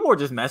people were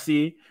just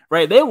messy,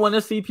 right? They want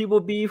to see people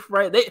beef,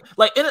 right? They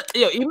like,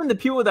 even the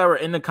people that were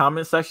in the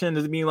comment section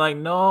is being like,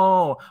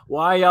 no,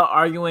 why y'all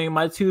arguing?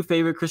 My 2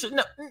 favorite Christians.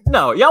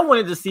 No, y'all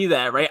wanted to see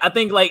that, right? I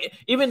think like,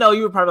 even though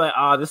you were probably like,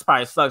 oh, this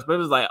probably sucks, but it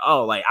was like,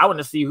 oh, like I want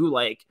to see who's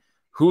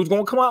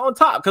gonna come out on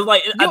top, because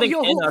like I think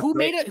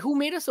who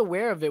made us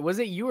aware of it? Was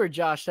it you or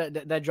Josh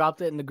that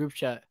dropped it in the group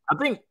chat? I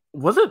think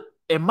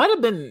it might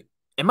have been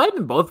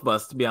both of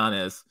us, to be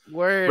honest.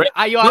 Word.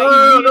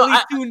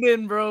 I tuned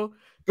in, bro.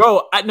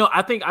 Bro,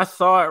 I think I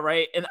saw it,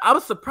 right? And I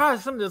was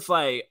surprised. I'm just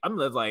like,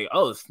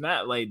 oh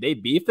snap, like they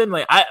beefing.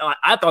 Like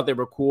I thought they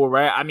were cool,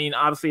 right? I mean,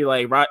 obviously,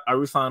 like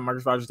Ruslan and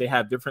Marcus Rogers, they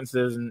have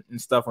differences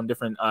and stuff on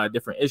different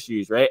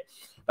issues, right?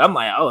 But I'm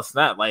like, oh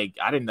snap, like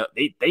I didn't know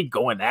they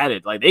going at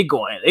it, like they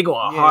going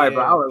hard,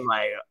 but I was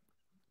like,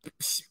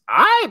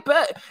 I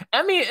bet.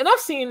 I mean, and I've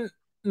seen.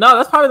 No,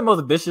 that's probably the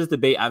most vicious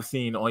debate I've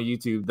seen on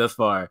YouTube thus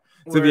far,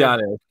 to be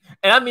honest.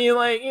 And I mean,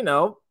 like,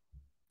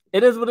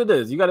 it is what it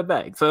is. You got it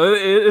back, so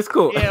it's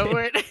cool. Yeah,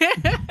 word.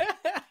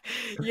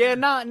 Yeah,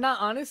 not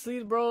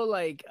honestly, bro.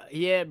 Like,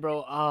 yeah,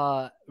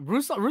 bro.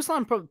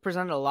 Ruslan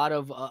presented a lot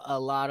of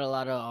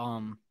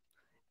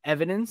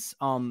evidence,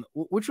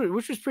 which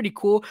was pretty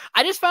cool.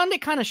 I just found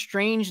it kind of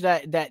strange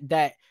that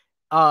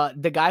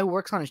the guy who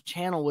works on his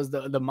channel was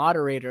the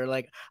moderator.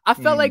 Like, I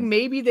felt like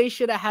maybe they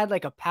should have had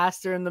like a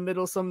pastor in the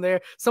middle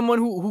someone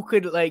who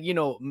could like,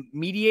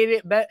 mediate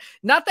it. But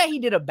not that he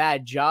did a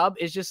bad job.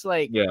 It's just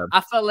like,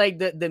 I felt like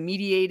the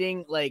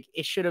mediating, like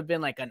it should have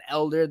been like an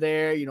elder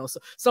there,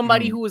 so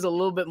somebody who was a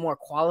little bit more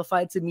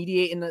qualified to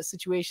mediate in a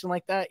situation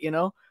like that,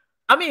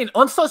 I mean,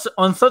 on such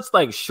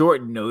like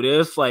short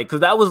notice, like, because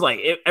that was like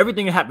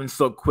everything happened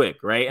so quick,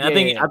 right? And I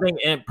think,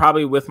 and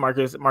probably with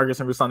Marcus and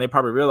Ruslan, they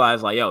probably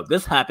realized like, yo,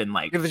 this happened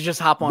like. If it's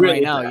just hop on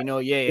really right now,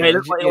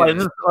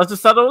 let's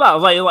just settle it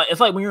out. It's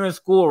like when you're in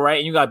school, right,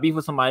 and you got beef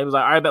with somebody. It was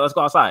like, all right, bet, let's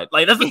go outside.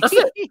 Like that's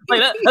it.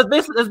 Like that's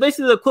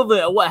basically the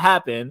equivalent of what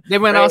happened. They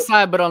went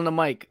outside, but on the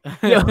mic.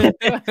 And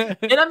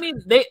I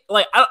mean, they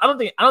like I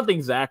don't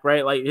think Zach,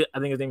 right? Like I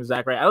think his name is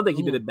Zach, right? I don't think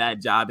he did a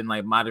bad job in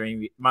like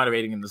moderating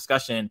the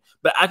discussion,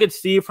 but I could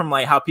see from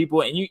like how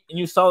people, and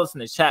you saw this in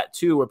the chat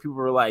too, where people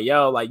were like,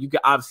 yo, like you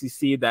could obviously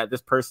see that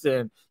this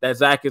person, that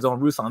Zach is on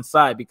Ruslan's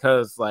side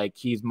because like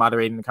he's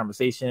moderating the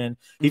conversation,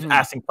 he's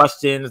asking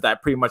questions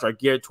that pretty much are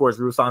geared towards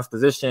Ruslan's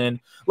position.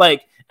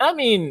 Like, I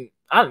mean,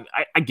 I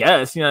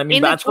guess, you know what I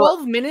mean? In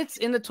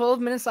the 12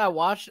 minutes I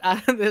watched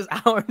out of this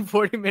hour and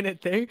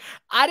 40-minute thing,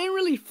 I didn't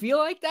really feel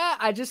like that.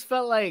 I just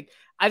felt like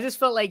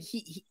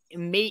he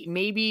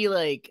maybe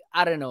like,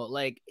 I don't know,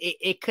 like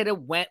it could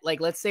have went,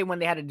 like, let's say when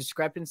they had a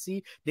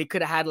discrepancy, they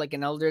could have had like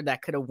an elder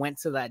that could have went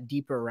to that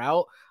deeper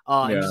route,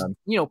 and just,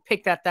 you know,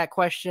 picked at that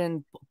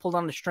question, pulled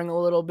on the string a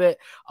little bit.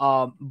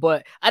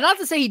 But not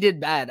to say he did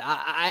bad.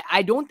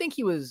 I don't think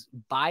he was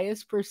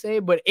biased per se,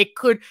 but it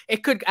could,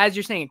 as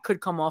you're saying, it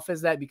could come off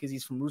as that because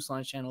he's from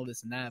Ruslan's channel,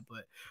 this and that.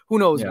 But who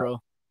knows,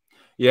 bro?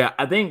 Yeah,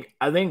 I think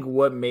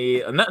what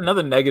made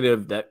another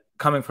negative that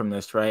coming from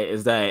this, right,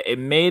 is that it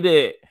made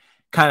it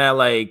kind of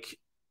like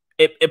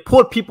it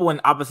pulled people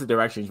in opposite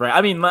directions, right?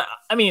 I mean,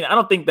 I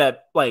don't think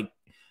that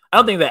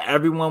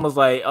everyone was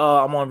like, oh,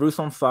 I'm on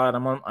Ruslan's side,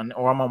 I'm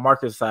on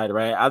Marcus' side,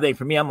 right? I think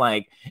for me, I'm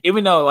like,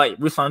 even though like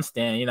Ruslan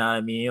stan, you know what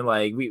I mean,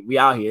 like we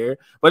out here,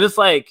 but it's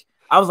like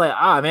I was like,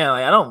 man,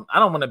 like I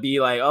don't want to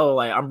be like, oh,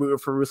 like I'm rooting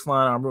for Ruslan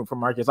or I'm rooting for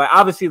Marcus. Like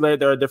obviously, like,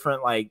 there are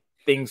different like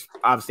things.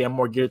 Obviously, I'm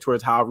more geared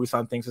towards how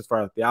Ruslan thinks as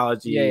far as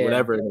theology,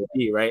 whatever it may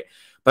be, right?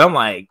 But I'm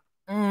like,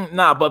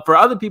 nah. But for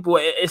other people,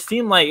 it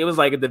seemed like it was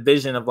like a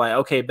division of like,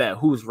 okay, bet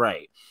who's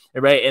right,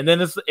 right? And then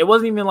it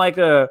wasn't even like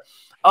we're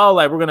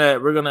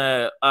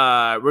gonna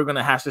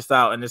hash this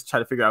out and just try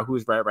to figure out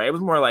who's right. It was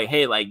more like,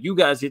 hey, like you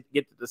guys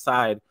get to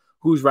decide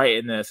who's right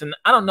in this. And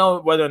I don't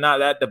know whether or not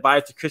that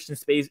divides the Christian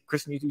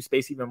YouTube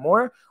space even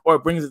more, or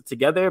it brings it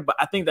together. But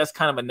I think that's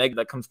kind of a negative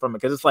that comes from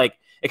it, because it's like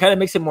it kind of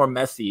makes it more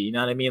messy. You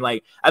know what I mean?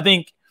 Like I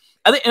think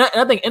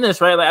in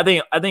this, right? Like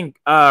I think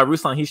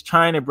Ruslan, he's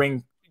trying to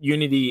bring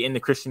unity in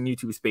the Christian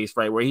YouTube space,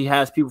 right? Where he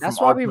has people.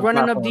 That's why we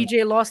running up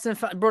DJ Lost and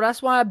Found, bro.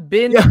 That's why I've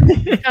been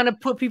trying to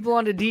put people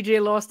on the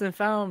DJ Lost and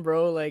Found,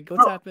 bro. Like,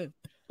 what's happened?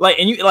 Like,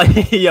 and you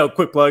like, yo,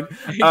 quick plug,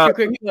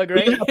 quick plug,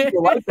 right?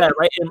 People like that,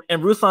 right?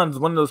 And Ruslan's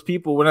one of those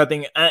people. When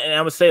and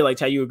I would say, like,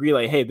 Chad, you agree,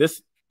 like, hey,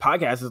 this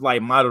podcast is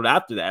like modeled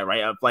after that,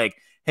 right? Of like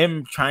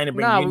him trying to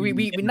bring.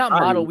 We not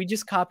model. We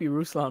just copy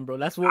Ruslan, bro.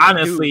 That's what.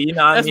 Honestly, we do. You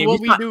know, what that's I mean?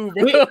 what we do,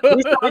 bro.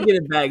 We try to get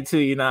it back too.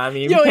 You know, what I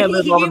mean, yo, we can't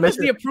he gave us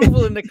the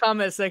approval in the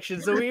comment section,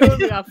 so we don't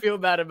think I feel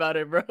bad about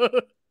it, bro.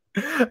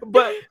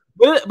 but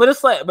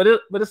it's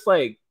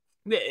like.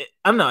 I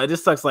don't know. It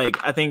just sucks.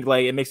 Like I think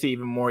like it makes it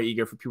even more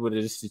eager for people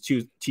to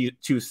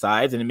choose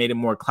sides, and it made it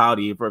more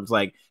cloudy. Where it was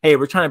like, hey,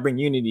 we're trying to bring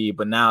unity,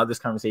 but now this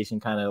conversation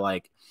kind of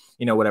like,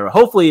 you know, whatever.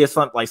 Hopefully, it's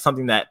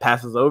something that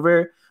passes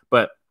over.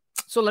 But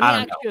so let me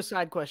ask you a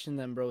side question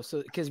then, bro.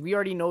 So because we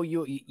already know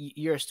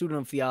you're a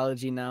student of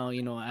theology now,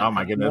 you know. Oh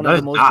my goodness, one of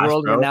the most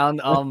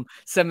world-renowned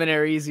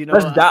seminaries. You know,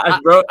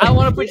 bro. I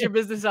want to put your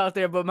business out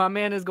there, but my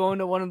man is going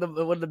to one of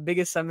the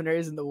biggest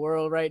seminaries in the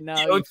world right now.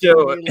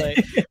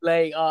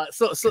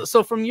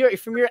 So from your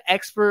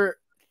expert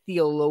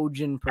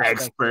theologian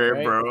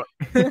perspective, bro.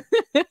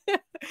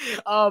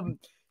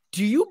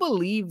 Do you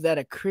believe that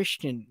a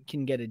Christian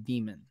can get a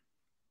demon,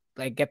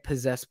 like get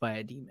possessed by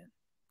a demon?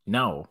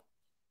 No.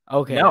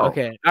 Okay. No.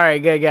 Okay. All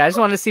right. Good. I just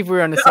wanted to see if we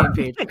were on the same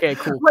page. Okay.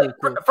 Cool.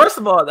 First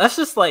of all, that's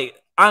just like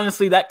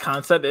honestly that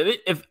concept.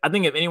 If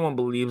anyone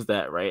believes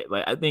that, right?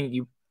 Like I think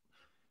you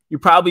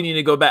probably need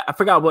to go back. I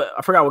forgot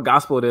what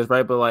gospel it is,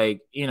 right? But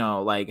like, you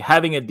know, like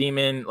having a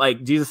demon,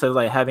 like Jesus says,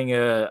 like having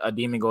a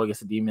demon go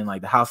against a demon,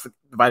 like the house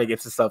divided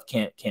against itself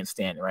can't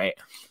stand, right?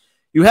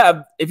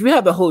 If you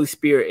have the Holy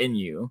Spirit in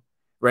you,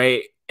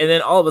 right, and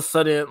then all of a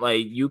sudden,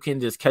 like you can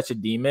just catch a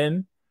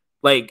demon.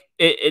 Like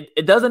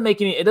it doesn't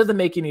make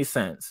any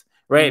sense,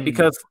 right?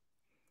 Because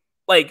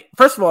like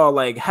first of all,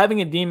 like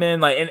having a demon,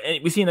 like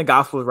and we see in the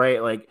Gospels,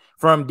 right? Like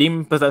from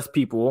demon possessed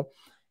people,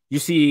 you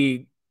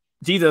see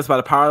Jesus by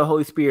the power of the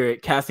Holy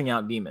Spirit casting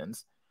out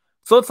demons.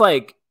 So it's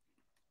like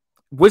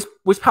which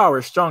power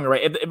is stronger,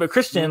 right? If a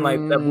Christian like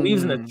that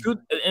believes in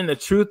the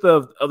truth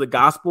of the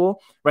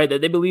gospel, right?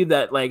 That they believe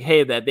that like,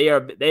 hey, that they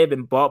have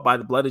been bought by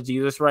the blood of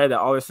Jesus, right? That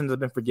all their sins have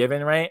been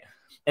forgiven, right?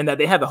 And that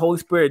they have the Holy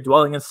Spirit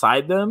dwelling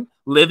inside them,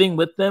 living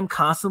with them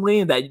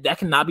constantly, and that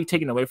cannot be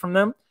taken away from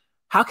them.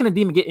 How can a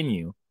demon get in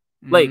you?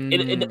 Like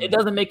it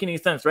doesn't make any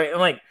sense, right? And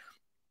like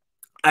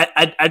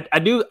I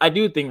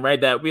do think,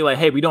 right, that we like,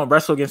 hey, we don't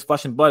wrestle against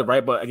flesh and blood,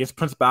 right, but against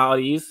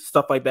principalities,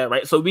 stuff like that,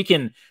 right? So we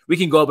can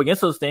go up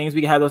against those things.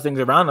 We can have those things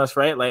around us,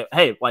 right? Like,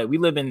 hey, like we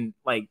live in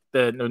like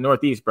the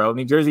Northeast, bro,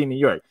 New Jersey, New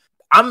York.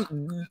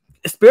 I'm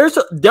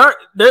spiritual dark.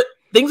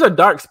 Things are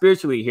dark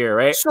spiritually here,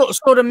 right?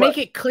 So to make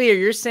it clear,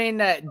 you're saying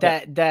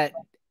that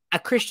a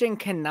Christian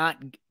cannot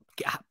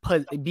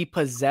be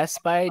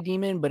possessed by a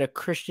demon, but a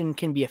Christian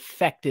can be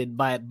affected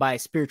by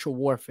spiritual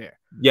warfare.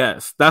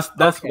 Yes, that's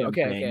what I'm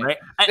saying, right?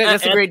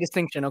 That's a great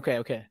distinction.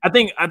 Okay. I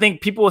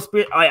think people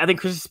I think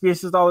Christians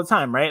experience this all the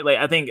time, right? Like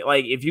I think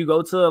like if you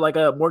go to like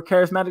a more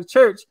charismatic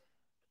church,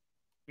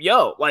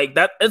 yo, like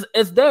that is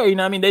it's there, you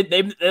know what I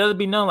mean? They'll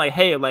be known like,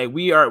 hey, like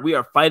we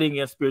are fighting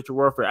against spiritual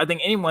warfare. I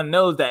think anyone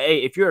knows that, hey,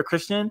 if you're a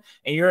Christian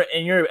and you're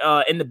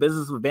in the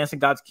business of advancing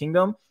God's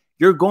kingdom,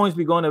 you're going to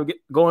be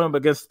going up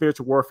against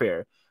spiritual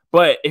warfare.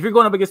 But if you're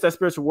going up against that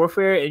spiritual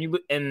warfare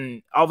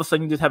and all of a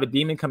sudden you just have a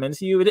demon come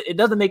into you, it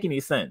doesn't make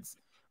any sense.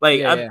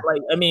 Like I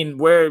mean,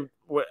 where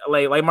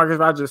like Marcus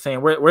Rogers was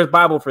saying, where's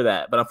Bible for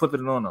that? But I'm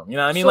flipping it on them. You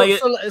know what I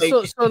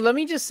mean? So let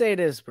me just say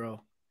this,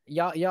 bro.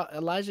 Y'all,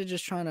 Elijah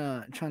just trying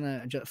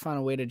to find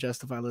a way to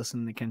justify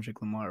listening to Kendrick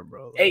Lamar,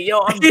 bro. Like, hey,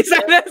 yo, I'm say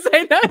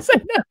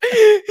that.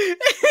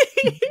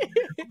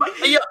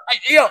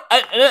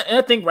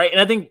 I think right,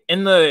 and I think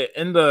in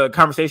the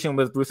conversation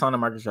with Ruslan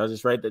and Marcus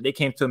Rogers, right, that they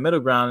came to a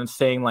middle ground and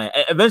saying like,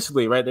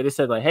 eventually, right, that they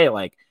said like, hey,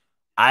 like,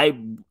 I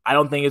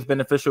don't think it's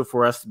beneficial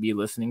for us to be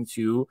listening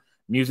to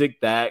music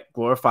that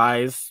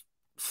glorifies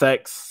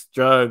sex,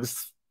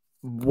 drugs,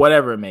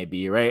 whatever it may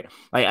be, right?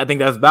 Like, I think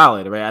that's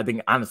valid, right? I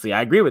think honestly,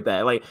 I agree with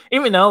that. Like,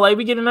 even though like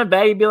we get in a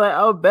bag, you'd be like,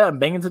 oh, bet I'm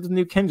banging to the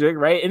new Kendrick,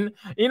 right? And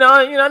you know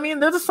what I mean?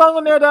 There's a song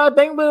on there that I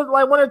bang with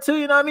like one or two,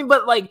 you know what I mean?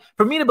 But like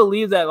for me to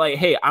believe that, like,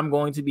 hey, I'm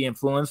going to be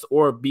influenced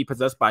or be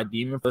possessed by a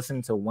demon for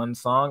listening to one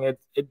song,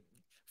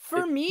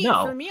 for me,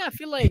 I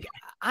feel like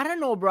I don't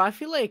know, bro. I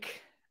feel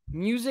like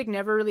music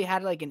never really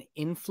had like an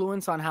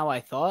influence on how I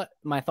thought.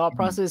 My thought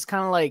process is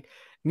kind of like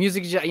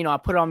music, you know, I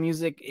put on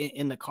music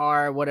in the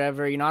car,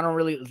 whatever, you know, I don't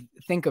really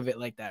think of it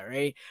like that,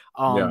 right?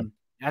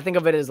 I think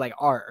of it as like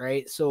art,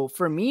 right? So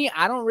for me,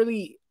 I don't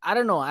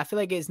know. I feel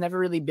like it's never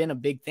really been a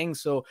big thing.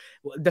 So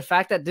the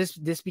fact that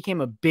this became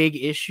a big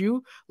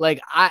issue,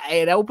 like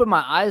it opened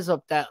my eyes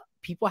up that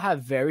people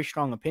have very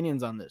strong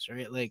opinions on this,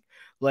 right? Like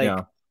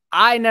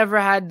I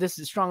never had this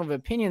strong of an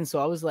opinion. So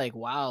I was like,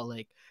 wow,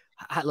 like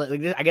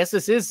I guess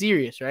this is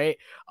serious, right?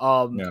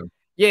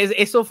 Yeah,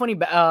 it's so funny.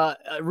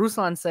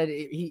 Ruslan said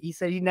he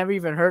said he never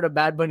even heard a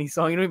Bad Bunny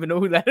song. You don't even know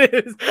who that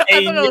is.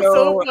 I thought that was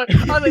so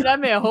funny. I was like, that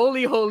man,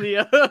 holy.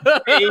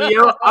 Hey,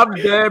 yo, I'm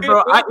dead,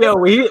 bro.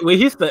 When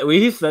he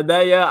said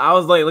that, yeah, I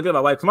was like, look at my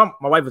wife. My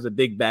wife was a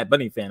big Bad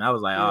Bunny fan. I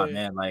was like, oh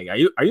man, like, are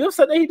you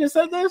upset that he just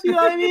said this? You know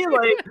what I mean?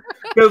 Like,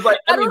 because like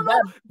I don't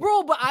know,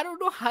 bro, but I don't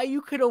know how you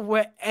could have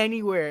went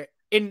anywhere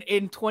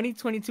in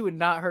 2022 and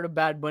not heard a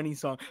Bad Bunny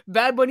song.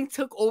 Bad Bunny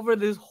took over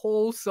this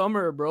whole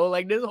summer, bro.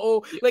 Like this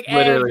whole, like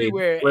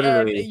everywhere.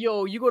 And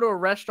yo, you go to a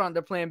restaurant,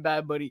 they're playing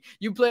Bad Bunny.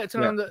 You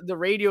turn on the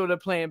radio, they're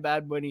playing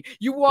Bad Bunny.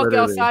 You walk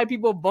outside,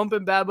 people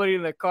bumping Bad Bunny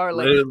in the car.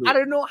 Like I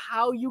don't know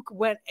how you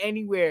went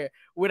anywhere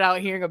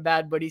without hearing a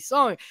Bad Bunny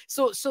song.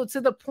 So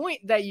to the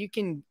point that you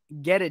can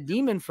get a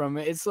demon from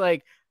it, it's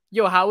like,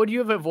 yo, how would you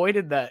have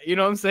avoided that? You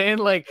know what I'm saying?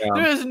 Like,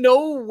 there's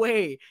no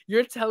way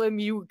you're telling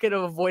me you could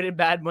have avoided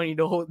Bad Bunny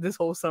this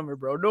whole summer,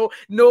 bro.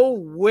 No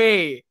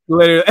way.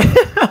 Literally.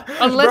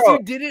 Unless you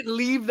didn't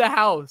leave the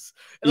house.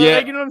 Yeah.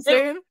 Like, you know what I'm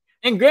saying?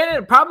 And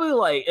granted, probably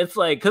like it's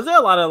like because there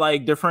are a lot of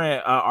like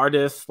different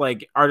artists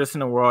in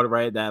the world,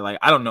 right? That like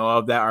I don't know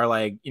of that are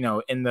like, you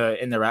know, in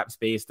the rap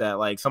space that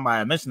like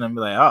somebody mentioned them,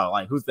 be like, oh,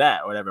 like who's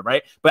that or whatever,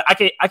 right? But I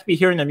could be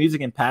hearing their music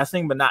in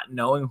passing, but not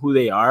knowing who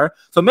they are.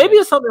 So maybe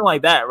it's something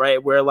like that,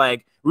 right? Where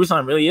like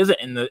Ruslan really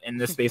isn't in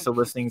the space of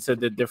listening to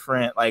the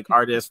different like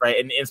artists, right?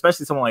 And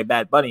especially someone like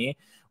Bad Bunny,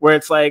 where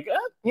it's like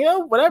you know,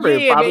 whatever.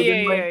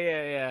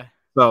 Yeah.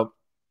 So.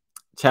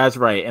 Chad's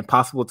right.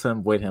 Impossible to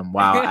avoid him.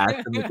 Wow,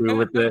 I agree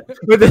with the.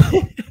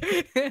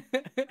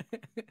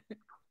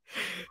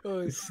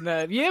 Oh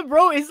snap! Yeah,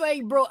 bro. It's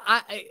like, bro.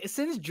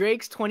 Since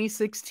Drake's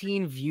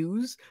 2016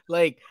 views,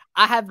 like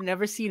I have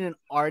never seen an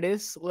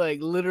artist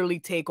like literally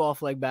take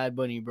off like Bad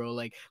Bunny, bro.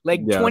 Like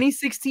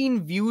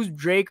 2016 views,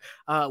 Drake,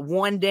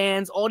 One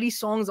Dance, all these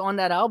songs on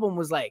that album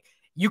was like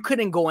you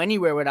couldn't go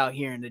anywhere without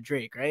hearing the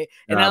Drake, right?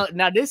 And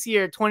now this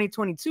year,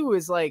 2022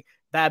 is like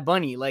Bad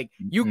Bunny. Like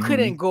you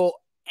couldn't go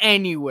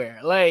anywhere.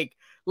 Like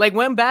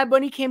when Bad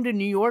Bunny came to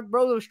New York,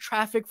 bro, there was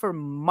traffic for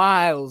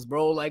miles,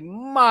 bro. Like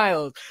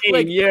miles. Hey,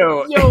 like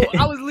yo,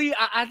 I was leaving.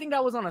 I think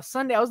that was on a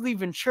Sunday. I was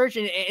leaving church,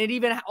 and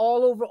even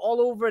all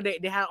over. They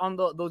had on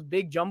those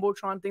big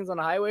jumbotron things on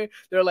the highway.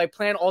 They're like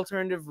playing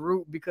alternative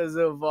route because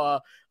of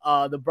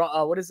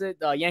what is it?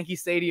 Yankee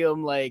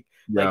Stadium, like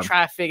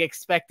traffic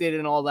expected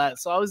and all that.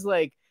 So I was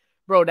like,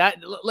 bro, that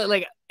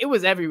like it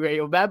was everywhere.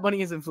 Yo, Bad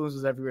Bunny's influence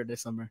was everywhere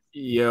this summer.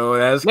 Yo,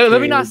 that's let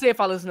me not say if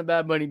I listen to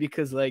Bad Bunny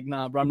because like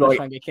nah, bro, I'm not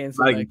trying to get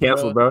canceled. Like,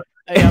 canceled, bro.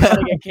 Hey, I'm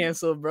trying to get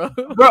canceled, bro.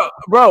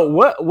 bro.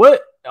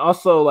 What?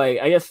 Also, like,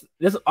 I guess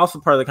this is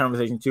also part of the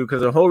conversation too,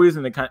 because the whole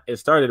reason it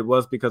started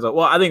was because of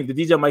I think the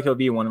DJ Michael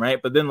V one,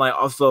 right? But then like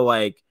also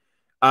like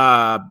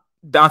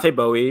Dante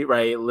Bowie,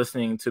 right,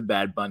 listening to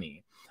Bad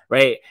Bunny.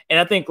 Right. And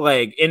I think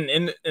like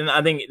and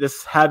I think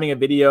this having a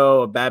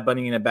video of Bad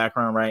Bunny in the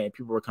background, right, and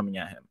people were coming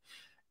at him.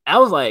 I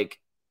was like,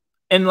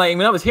 and like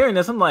when I was hearing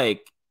this, I'm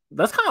like,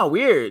 that's kind of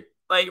weird.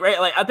 Like, right,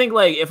 like I think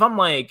like if I'm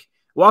like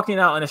walking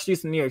out on the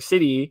streets of New York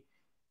City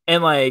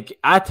and like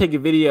I take a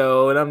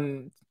video and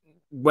I'm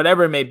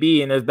whatever it may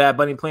be, and there's Bad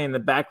Bunny playing in the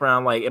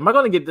background, like, am I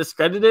going to get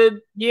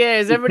discredited? Yeah,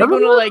 is everybody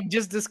going to like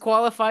just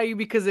disqualify you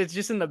because it's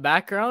just in the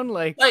background?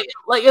 Like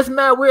it's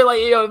mad weird.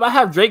 Like, you know, if I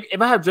have Drake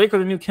or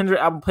the new Kendrick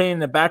album playing in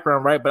the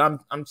background, right? But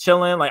I'm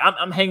chilling, like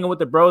I'm hanging with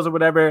the bros or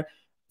whatever.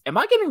 Am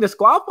I getting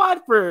disqualified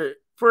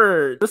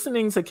for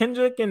listening to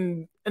Kendrick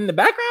in the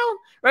background,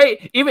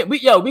 right? Even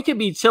we could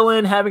be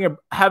chilling, having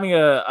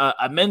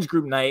a men's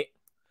group night,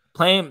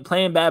 playing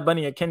Bad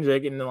Bunny or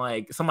Kendrick, and then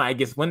like somebody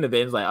gets wind of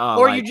it. It's like, oh,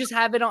 or like, you just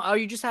have it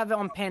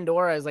on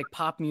Pandora as like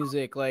pop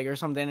music, like, or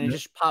something, and it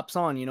just pops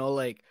on, you know,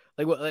 like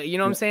what, you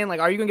know what I'm saying? Like,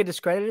 are you gonna get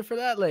discredited for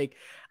that? Like,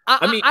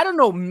 I mean, I don't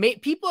know.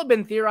 People have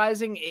been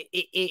theorizing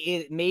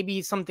it may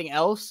be something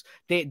else.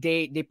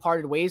 They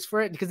parted ways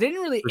for it because they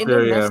didn't really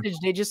their message.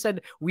 They just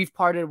said we've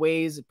parted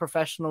ways.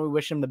 Professional. We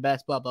wish him the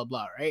best. Blah blah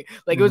blah. Right?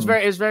 Like it was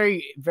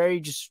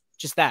very just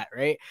that.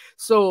 Right?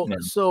 So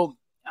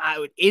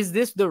is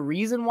this the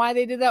reason why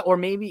they did that, or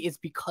maybe it's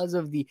because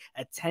of the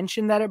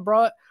attention that it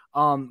brought?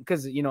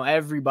 Because you know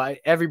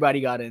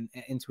everybody got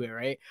into it,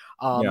 right?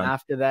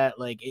 After that,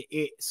 like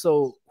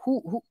so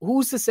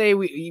who's to say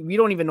we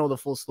don't even know the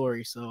full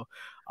story? So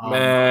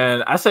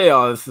man, I say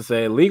all this to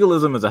say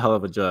legalism is a hell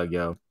of a drug,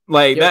 yo.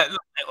 Like that,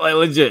 like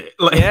legit.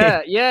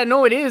 Like,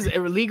 no, it is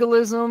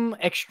legalism,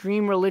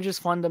 extreme religious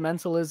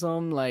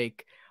fundamentalism,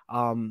 like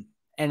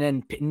and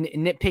then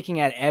nitpicking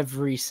at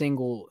every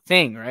single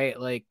thing, right?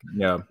 Like,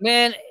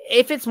 man,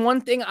 if it's one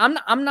thing, I'm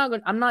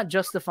not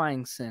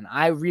justifying sin.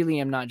 I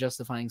really am not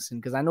justifying sin,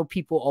 because I know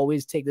people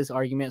always take this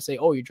argument and say,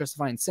 "Oh, you're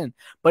justifying sin,"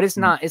 but it's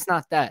not. It's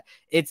not that.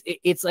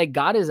 It's like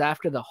God is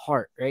after the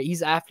heart, right?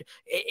 He's after.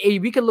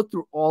 We can look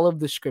through all of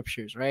the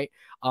scriptures, right?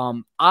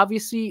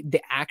 Obviously,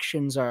 the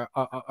actions are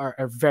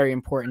very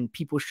important.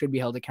 People should be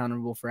held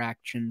accountable for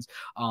actions,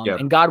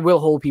 and God will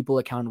hold people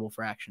accountable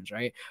for actions,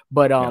 right?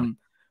 But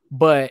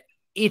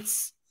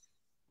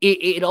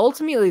it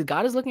ultimately,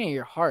 God is looking at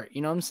your heart.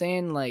 You know what I'm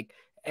saying? Like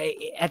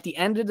at the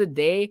end of the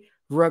day,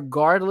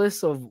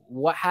 regardless of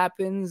what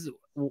happens,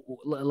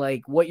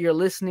 like what you're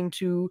listening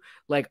to,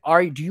 like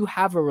do you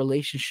have a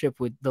relationship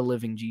with the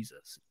living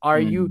Jesus? Are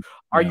you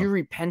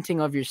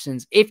repenting of your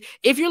sins?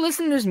 If you're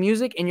listening to this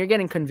music and you're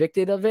getting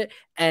convicted of it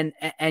and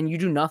you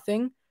do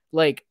nothing,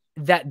 like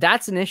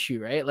that's an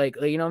issue, right? Like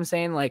you know what I'm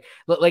saying? Like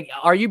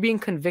are you being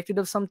convicted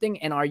of something,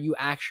 and are you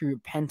actually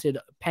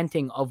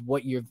repenting of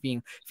what you're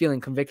feeling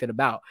convicted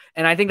about?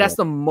 And I think that's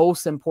the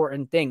most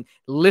important thing,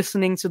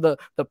 listening to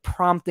the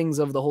promptings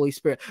of the Holy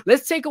Spirit.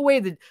 Let's take away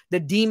the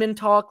demon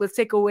talk. Let's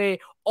take away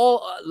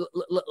all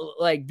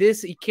like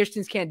this.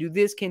 Christians can't do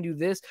this, can't do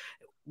this.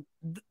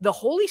 The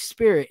Holy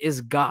Spirit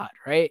is God,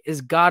 right?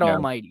 Is God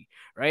Almighty,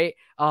 right?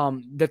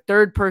 The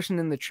third person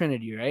in the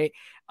Trinity, right?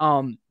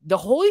 The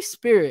Holy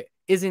Spirit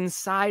is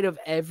inside of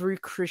every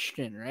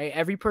Christian, right?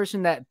 Every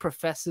person that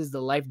professes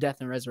the life, death,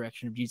 and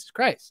resurrection of Jesus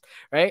Christ,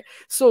 right?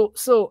 So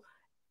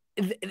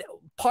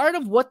part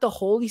of what the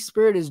Holy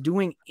Spirit is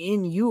doing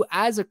in you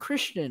as a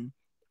Christian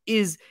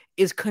is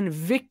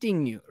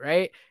convicting you,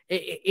 right?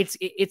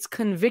 It's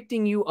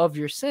convicting you of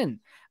your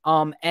sin.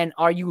 And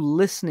are you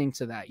listening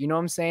to that? You know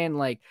what I'm saying?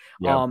 Like,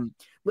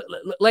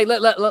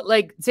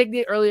 like take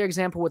the earlier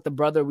example with the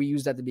brother we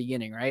used at the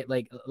beginning, right?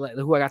 Like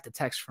who I got the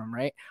text from,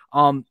 right?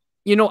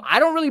 You know, I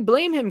don't really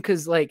blame him,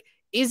 because like,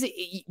 is it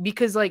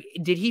because like,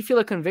 did he feel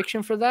a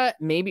conviction for that?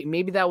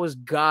 Maybe that was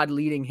God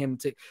leading him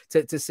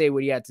to say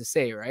what he had to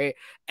say, right?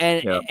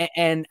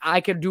 And I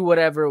could do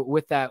whatever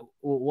with that,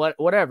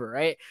 whatever,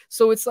 right?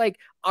 So it's like,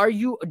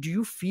 do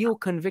you feel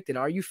convicted?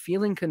 Are you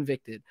feeling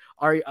convicted?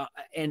 Are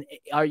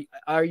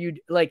you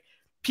like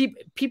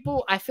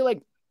people? I feel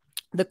like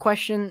the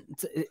question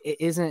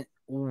isn't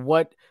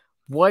what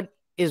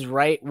is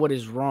right, what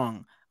is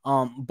wrong,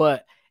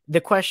 but the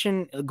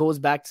question goes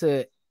back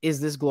to, is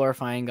this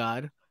glorifying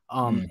God?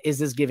 Is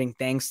this giving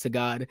thanks to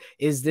God?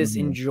 Is this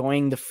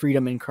enjoying the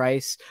freedom in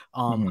Christ?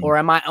 Or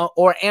am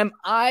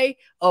I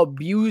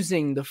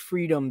abusing the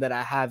freedom that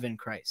I have in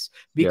Christ?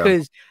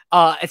 Because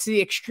it's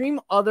the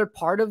extreme other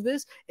part of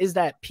this is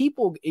that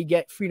people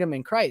get freedom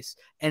in Christ,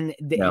 and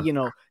you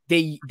know,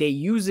 they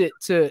use it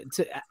to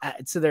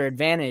their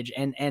advantage,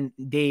 and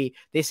they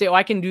say, oh,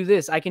 I can do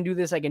this,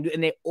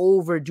 and they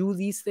overdo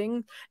these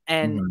things,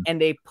 and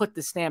they put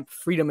the stamp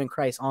freedom in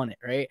Christ on it,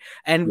 right?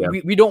 And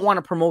we don't want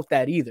to promote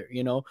that either,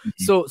 you know.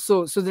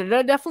 So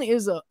there definitely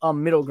is a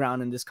middle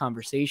ground in this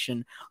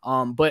conversation.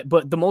 But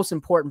the most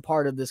important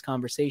part of this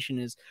conversation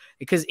is,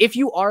 because if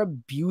you are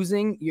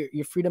abusing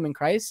your freedom in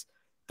Christ,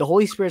 the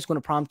Holy Spirit is going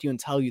to prompt you and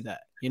tell you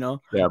that, you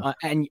know,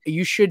 and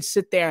you should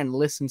sit there and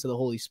listen to the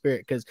Holy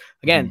Spirit. Because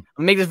again,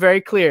 I'll make this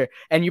very clear,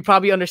 and you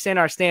probably understand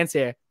our stance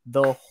here.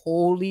 The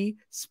Holy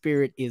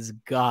Spirit is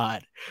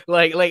God.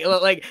 Like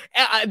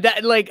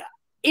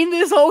in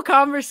this whole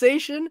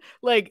conversation,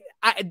 like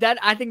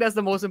I think that's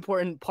the most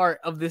important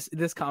part of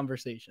this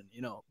conversation,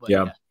 you know.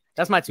 But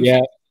that's my 2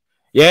 cents.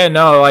 Yeah,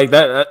 no, like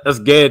that's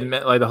good.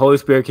 Like the Holy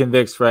Spirit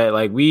convicts, right?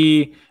 Like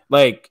we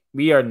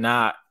are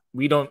not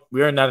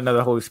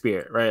another Holy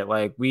Spirit, right?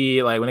 Like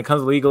when it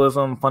comes to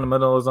legalism,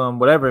 fundamentalism,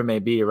 whatever it may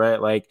be, right?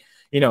 Like,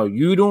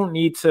 you don't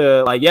need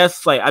to, like,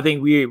 yes, like, I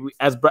think we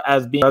as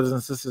being brothers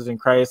and sisters in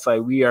Christ,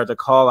 like, we are to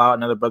call out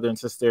another brother and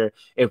sister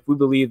if we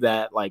believe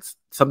that, like,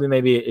 something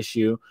may be an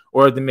issue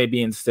or they may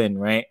be in sin,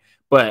 right?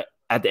 But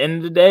at the end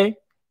of the day,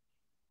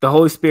 the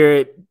Holy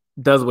Spirit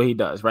does what he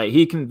does, right?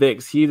 He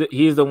convicts.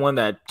 He's the one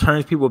that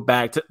turns people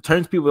back,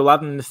 turns people, allow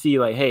them to see,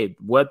 like, hey,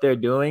 what they're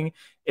doing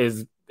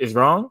is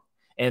wrong,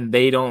 and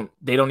they don't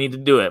need to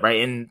do it,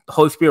 right? And the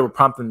Holy Spirit will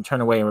prompt them to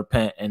turn away and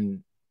repent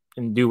and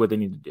do what they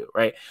need to do,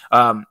 right?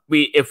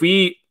 If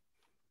we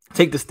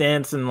take the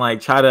stance and,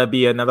 like, try to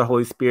be another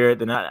Holy Spirit,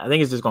 then I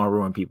think it's just going to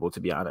ruin people, to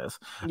be honest.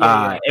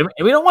 And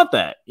we don't want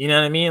that. You know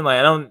what I mean?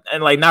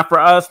 Like, not for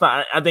us.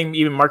 I think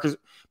even Marcus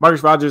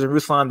Rogers and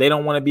Ruslan, they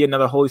don't want to be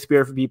another Holy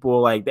Spirit for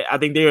people. Like, I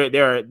think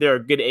they're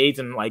good aids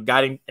and, like,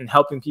 guiding and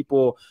helping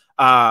people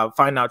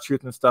find out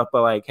truth and stuff.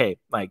 But, like, hey,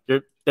 like,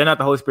 they're not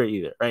the Holy Spirit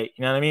either, right?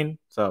 You know what I mean?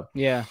 So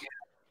yeah.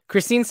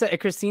 Christine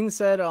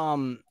said,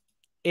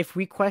 if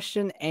we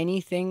question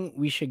anything,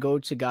 we should go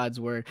to God's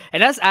word.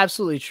 And that's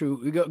absolutely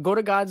true. We go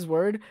to God's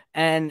word,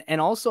 and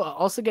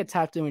also get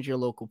tapped in with your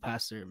local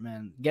pastor,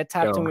 man. Get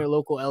tapped in with your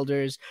local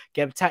elders.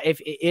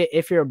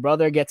 If you're a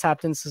brother, get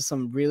tapped into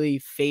some really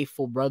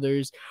faithful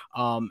brothers.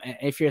 And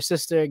if you're a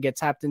sister, get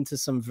tapped into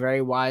some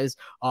very wise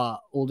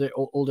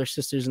older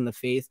sisters in the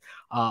faith.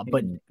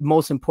 But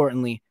most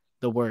importantly,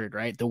 the word,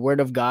 right? The word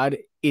of God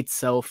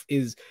itself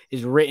is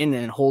written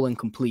and whole and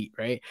complete,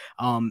 right?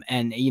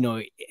 And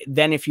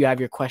then if you have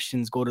your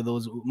questions, go to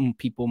those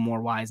people more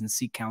wise and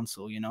seek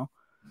counsel.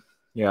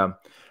 Yeah,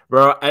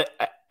 bro.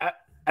 I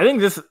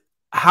think this.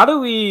 How do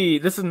we?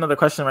 This is another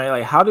question, right?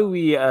 Like, how do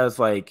we, as,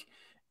 like,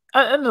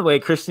 in the way,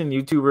 Christian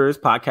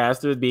YouTubers,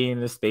 podcasters, being in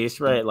this space,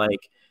 right?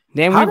 Like,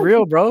 damn, we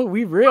real, bro.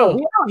 We real.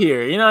 We out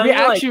here, you know. We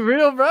actually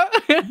real, bro.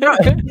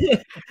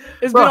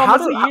 It's been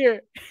almost a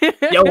year.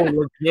 Yo,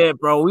 legit,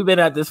 bro. We've been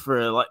at this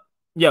for, like,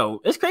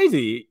 it's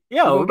crazy.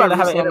 We're about to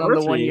have an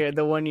anniversary.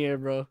 The 1 year,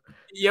 bro.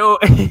 Yo,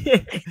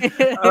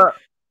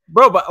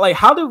 bro, but, like,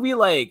 how do we,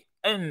 like,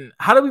 and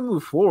how do we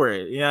move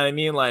forward? You know what I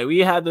mean? Like, we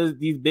have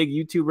these big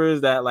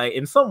YouTubers that, like,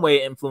 in some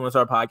way influence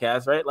our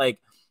podcast, right? Like,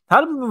 how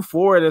do we move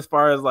forward as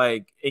far as,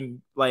 like,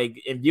 in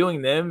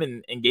viewing them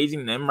and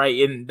engaging them,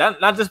 right? And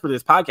not just for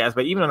this podcast,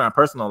 but even in our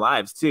personal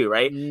lives too,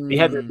 right? We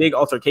had this big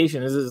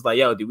altercation. This is like,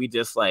 yo, do we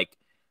just, like,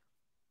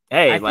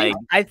 hey,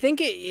 I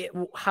think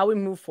how we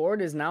move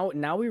forward is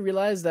now we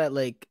realize that,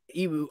 like,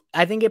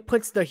 I think it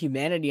puts the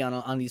humanity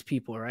on these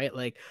people, right?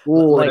 Like,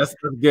 that's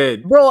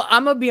good, bro.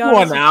 I'm gonna be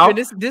honest with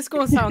you, this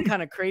gonna sound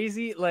kind of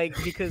crazy,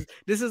 like, because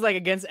this is, like,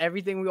 against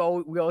everything we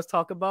always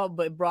talk about.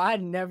 But, bro, I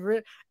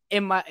never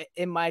in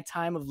my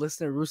time of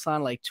listening to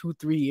Ruslan, like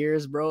 2-3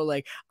 years, bro,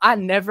 like, I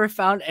never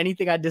found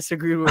anything I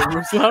disagreed with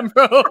Ruslan,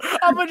 bro.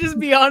 I'm gonna just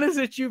be honest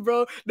with you,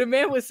 bro. The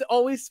man was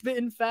always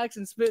spitting facts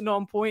and spitting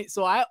on point.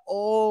 So I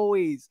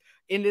always,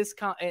 in this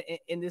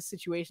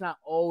situation, I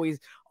always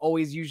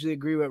usually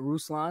agree with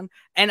Ruslan,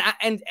 and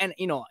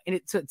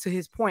to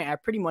his point, I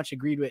pretty much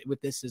agreed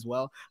with this as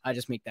well. I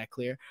just make that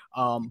clear.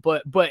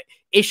 But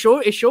it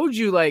showed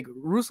you, like,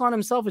 Ruslan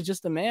himself is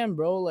just a man,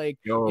 bro. Like,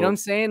 you know what I'm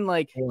saying?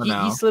 Like,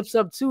 he slips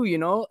up too,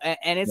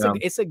 and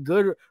it's a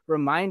good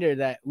reminder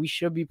that we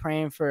should be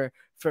praying for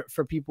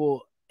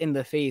people in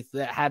the faith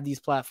that have these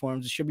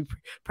platforms. We should be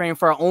praying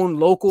for our own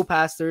local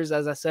pastors,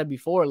 as I said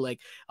before. Like,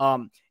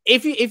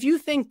 if you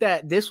think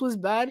that this was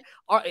bad,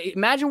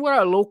 imagine what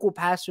our local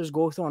pastors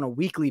go through on a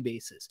weekly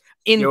basis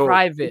in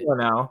private.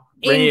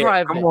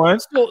 Come on.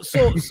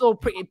 So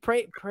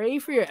pray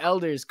for your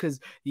elders, because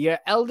your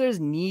elders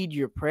need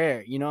your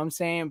prayer. You know what I'm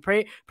saying?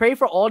 Pray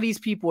for all these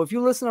people. If you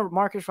listen to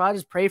Marcus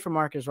Rogers, pray for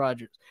Marcus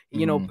Rogers.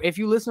 If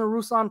you listen to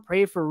Ruslan,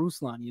 pray for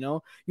Ruslan.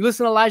 You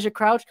listen to Elijah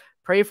Crouch,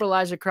 pray for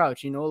Elijah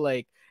Crouch.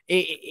 Like,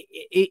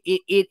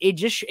 it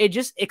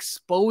just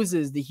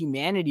exposes the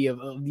humanity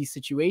of these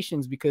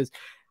situations. Because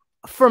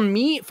from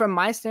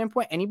my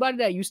standpoint, anybody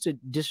that used to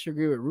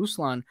disagree with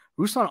Ruslan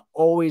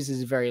always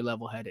is very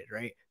level-headed,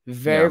 right?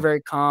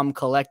 Very calm,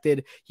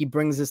 collected. He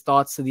brings his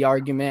thoughts to the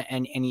argument,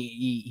 and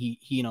he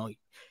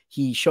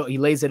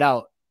lays it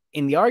out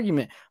in the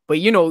argument. But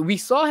we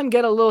saw him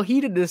get a little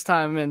heated this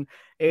time, and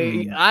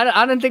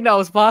I didn't think that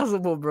was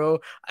possible, bro.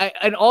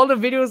 And all the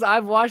videos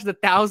I've watched, the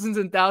thousands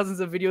and thousands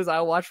of videos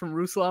I watched from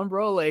Ruslan,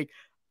 bro, like,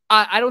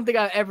 I don't think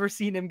I've ever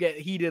seen him get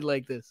heated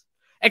like this.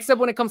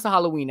 Except when it comes to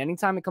Halloween.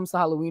 Anytime it comes to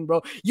Halloween,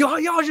 bro,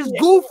 y'all just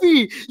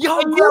goofy.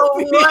 Y'all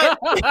goofy.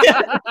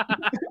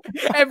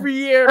 Every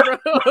year,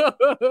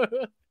 bro.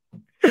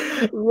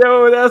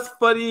 Yo, that's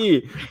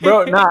funny,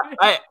 bro.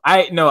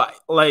 I no,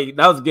 like,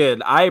 that was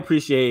good. I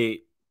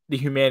appreciate the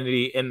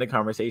humanity in the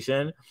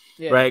conversation,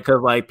 right?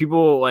 Because, like,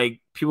 people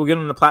get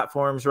on the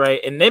platforms,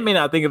 right, and they may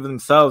not think of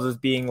themselves as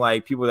being,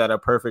 like, people that are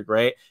perfect,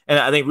 right? And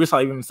I think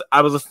Ruslan,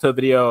 I was listening to a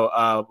video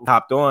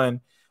hopped on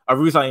of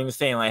Ruslan even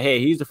saying, like, hey,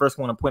 he's the first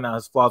one to point out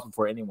his flaws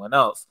before anyone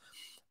else.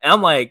 And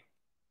I'm like,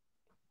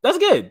 that's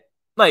good.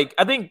 Like,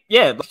 I think,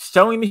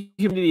 showing the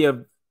humanity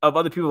of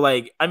other people.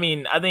 Like, I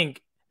mean, I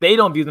think they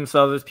don't view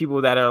themselves as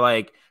people that are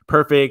like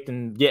perfect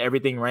and get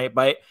everything right,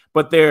 but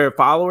their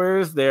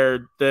followers,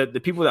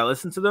 the people that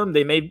listen to them,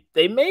 they may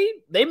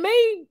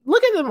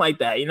look at them like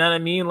that. You know what I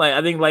mean? Like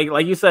I think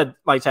like you said,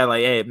 like Chad,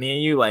 like hey, me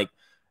and you, like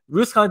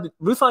Ruslan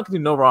can do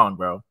no wrong,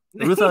 bro.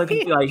 Ruslan can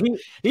be like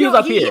he was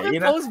up here. Even you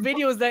know? post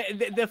videos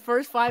that the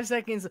first 5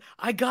 seconds,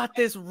 I got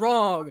this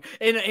wrong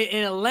in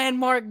a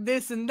landmark,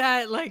 this and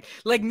that. Like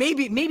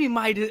maybe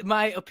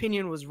my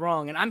opinion was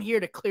wrong, and I'm here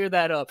to clear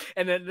that up.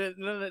 And then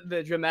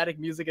the dramatic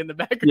music in the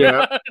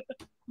background. Yeah.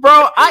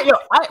 Bro, I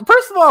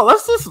first of all,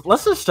 let's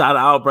just shout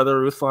out brother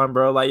Ruslan,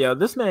 bro. Like, yo,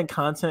 this man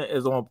content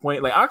is on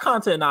point. Like, our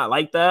content not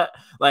like that.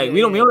 Like, we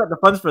don't have the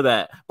funds for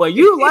that. But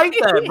you like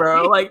that,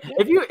 bro. Like,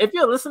 if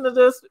you listen to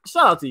this,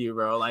 shout out to you,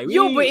 bro. Like,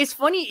 but it's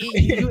funny.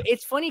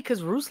 It's funny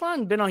because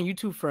Ruslan been on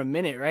YouTube for a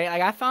minute, right?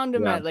 Like, I found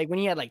him at like when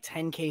he had like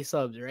 10K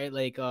subs, right?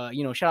 Like,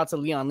 shout out to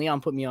Leon.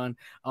 Leon put me on.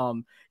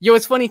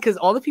 It's funny because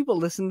all the people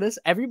listen to this,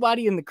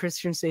 everybody in the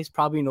Christian space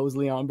probably knows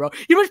Leon, bro.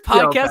 You know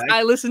how much podcasts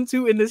I listen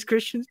to in this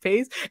Christian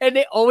space, and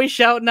they always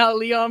shouting out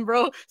Leon,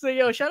 bro.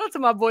 So shout out to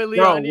my boy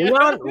Leon.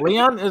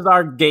 Leon is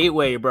our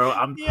gateway, bro.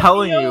 I'm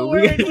telling you,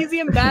 he's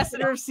the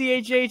ambassador of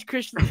CHH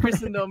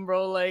Christendom,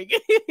 bro. Like,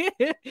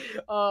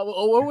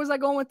 where was I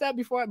going with that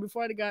before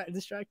I got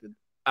distracted?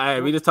 All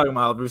right, we just talking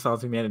about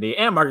Ruslan's humanity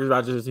and Marcus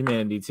Rogers'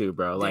 humanity too,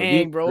 bro. Like,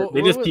 dang, bro,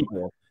 they're just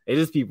people. It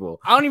is people.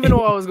 I don't even know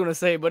what I was gonna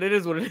say, but it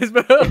is what it is,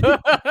 bro.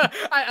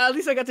 At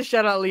least I got to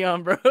shout out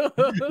Leon, bro.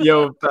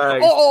 Yo,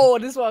 thanks.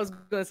 This is what I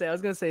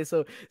was gonna say.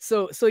 So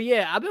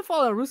yeah, I've been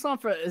following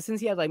Ruslan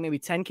since he had like maybe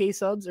 10K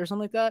subs or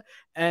something like that,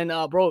 and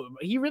bro,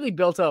 he really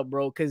built up,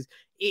 bro, because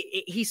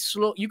he's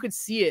slow. You could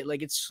see it,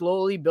 like it's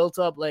slowly built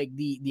up, like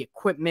the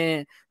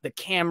equipment, the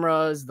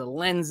cameras, the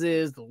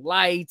lenses, the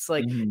lights.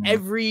 Like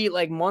every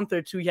like month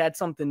or two, he had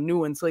something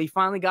new until he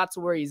finally got to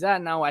where he's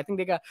at now. I think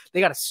they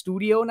got a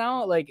studio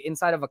now, like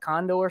inside of a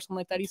condo or something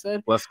like that. He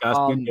said.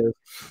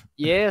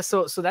 Yeah,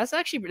 so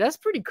that's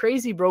pretty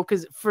crazy, bro.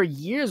 Because for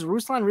years,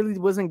 Ruslan really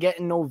wasn't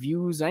getting no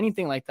views or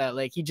anything like that.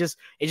 Like it just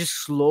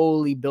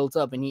slowly built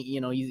up, and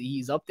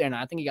he's up there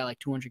now. I think he got like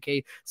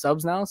 200K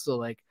subs now. So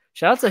like.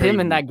 Shout out to him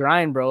in that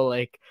grind, bro.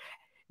 Like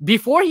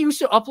before, he used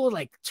to upload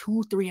like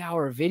 2-3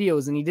 hour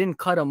videos, and he didn't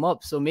cut them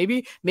up. So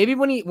maybe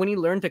when he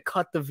learned to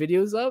cut the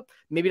videos up,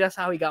 maybe that's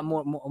how he got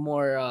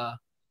more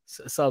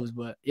subs.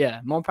 But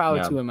yeah, more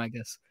power to him, I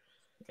guess.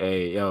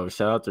 Hey, yo,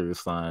 shout out to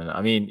Ruslan.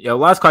 I mean, yo,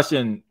 last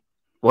question: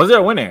 was there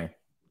a winner?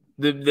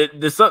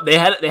 They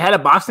had a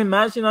boxing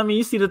match, and I mean,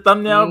 you see the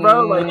thumbnail,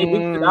 bro. Like they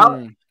beat it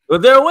out.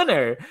 Was there a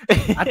winner?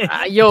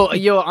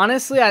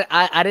 Honestly,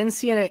 I didn't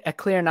see a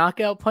clear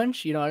knockout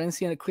punch. I didn't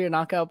see a clear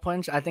knockout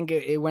punch. I think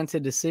it went to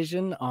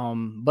decision.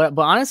 But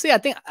honestly, I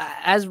think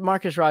as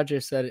Marcus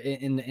Rogers said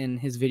in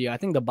his video, I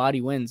think the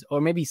body wins,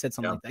 or maybe he said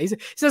something like that. He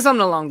said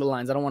something along the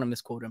lines. I don't want to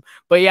misquote him,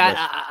 but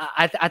yeah,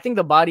 yes. I think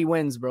the body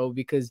wins, bro,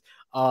 because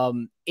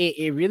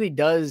it really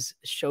does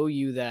show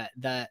you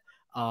that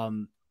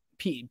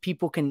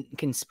people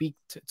can speak,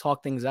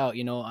 talk things out.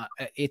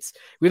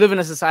 We live in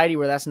a society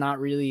where that's not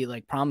really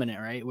like prominent,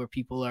 right? Where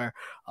people are,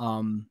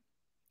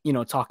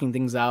 talking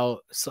things out,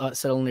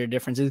 settling their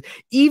differences,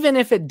 even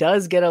if it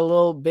does get a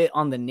little bit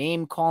on the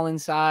name calling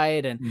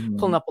side and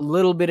pulling up a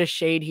little bit of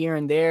shade here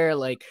and there.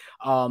 Like,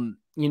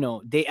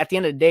 they at the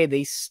end of the day,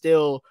 they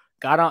still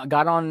got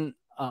on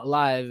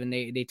live and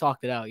they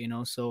talked it out,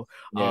 so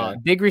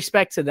big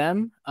respect to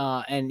them,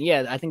 and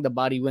yeah, I think the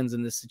body wins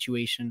in this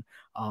situation.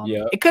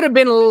 It could have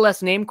been a little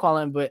less name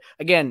calling, but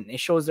again, it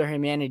shows their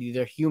humanity.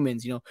 They're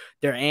humans,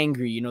 they're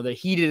angry, they're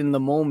heated in the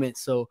moment,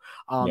 so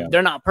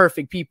they're not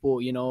perfect people,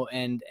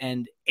 and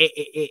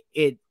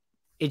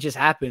it just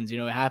happens, it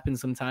happens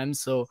sometimes.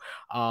 So,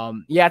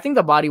 I think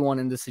the body won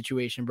in this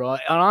situation, bro.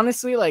 And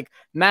honestly, like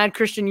mad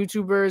Christian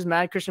YouTubers,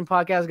 mad Christian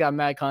podcasts got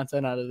mad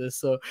content out of this.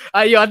 So,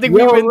 I think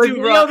we win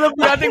too, bro.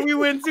 I think we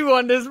win too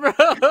on this, bro.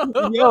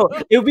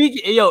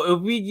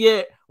 If we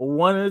get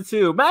 1 or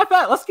 2, matter of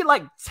fact, let's get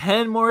like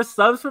 10 more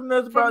subs from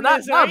this, bro.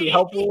 That'd be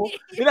helpful.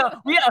 We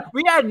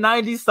had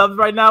 90 subs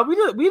right now. We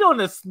don't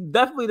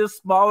definitely the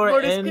smaller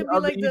end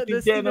of the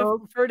YouTube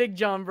channel. Furtick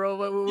John,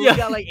 bro. We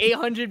got like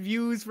 800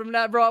 views from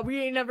that, bro. We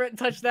ain't never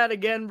touched that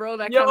again, bro.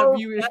 That kind of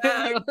view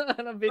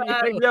on a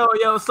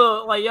video.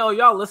 So like,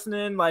 y'all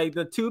listening, like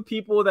the 2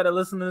 people that are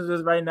listening to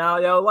this right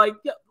now, like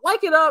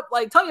it up,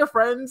 like tell your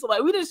friends,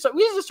 like we just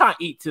trying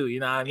to eat too, you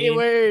know what I mean?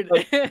 Word.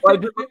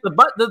 Like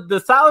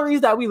the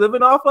salaries that we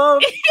living off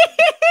of,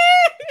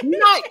 you're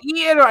not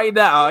eating right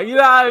now, you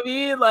know what I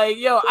mean? Like,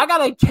 I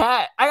got a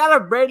cat, I got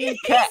a brand new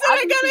cat.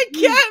 I got a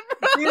cat,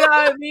 bro. You know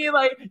what I mean?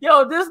 Like,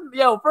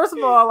 first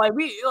of all, like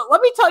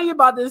let me tell you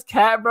about this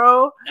cat,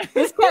 bro.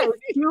 This cat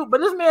is cute,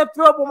 but this man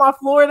threw up on my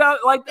floor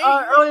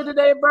earlier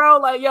today, bro.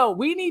 Like,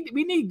 we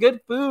need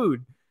good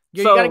food.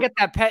 You gotta get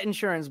that pet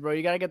insurance, bro.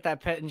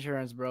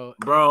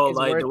 Bro, it's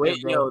like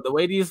the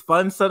way these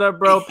funds set up,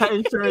 bro. Pet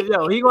insurance,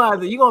 he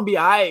gonna be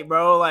all right,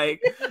 bro.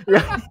 Like,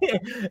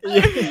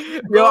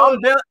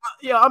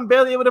 I'm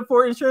barely able to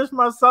afford insurance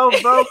myself,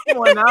 bro. Come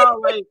on now,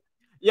 like,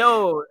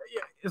 Yo,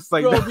 it's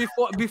like, bro,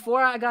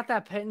 before I got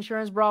that pet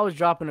insurance, bro, I was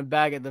dropping a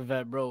bag at the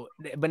vet, bro.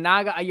 But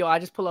now I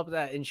just pull up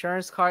that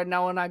insurance card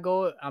now when I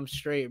go, I'm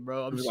straight,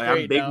 bro. I'm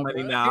straight big now,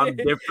 money bro. now. I'm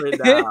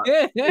different now.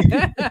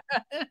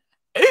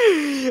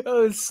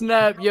 Oh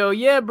snap, yo,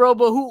 yeah, bro.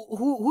 But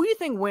who you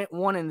think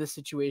won in this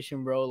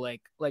situation, bro?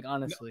 Like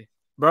honestly.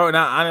 Bro,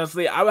 now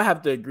honestly, I would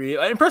have to agree.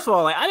 And first of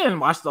all, like I didn't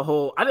watch the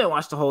whole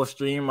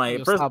stream. Like,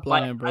 Yo, first, stop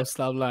lying, bro.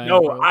 Stop lying,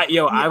 bro.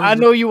 I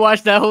know you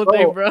watched that whole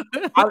thing, bro.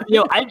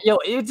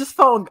 It just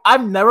felt.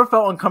 I've never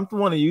felt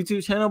uncomfortable on a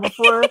YouTube channel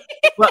before,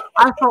 but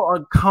I felt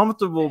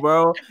uncomfortable,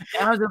 bro.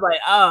 And I was just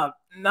like,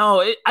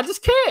 no, I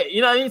just can't.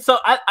 You know what I mean? So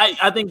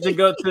I think to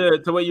go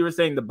to what you were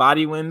saying, the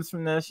body wins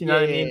from this. You know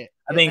what I mean?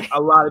 I think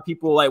a lot of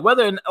people like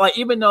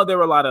even though there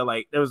were a lot of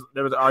like there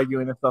was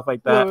arguing and stuff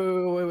like that.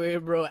 Wait,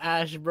 bro,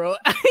 Ash, bro,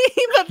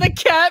 he let the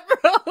cat,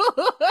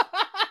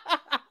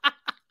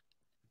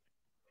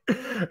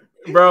 bro.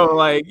 Bro,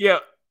 like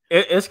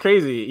it's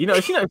crazy. You know,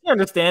 she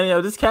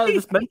understand. This cat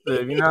is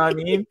expensive. You know what I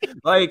mean?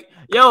 Like,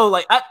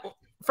 let me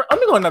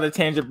go on another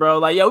tangent, bro.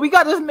 Like, we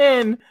got this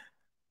man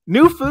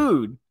new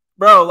food,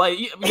 bro. Like,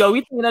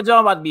 we think that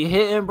job about to be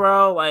hitting,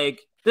 bro.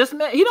 Like. This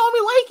man, he don't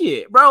even like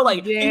it, bro.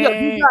 Like, he got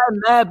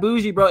mad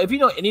bougie, bro. If you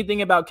know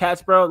anything about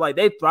cats, bro, like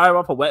they thrive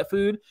off of wet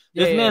food.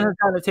 This man has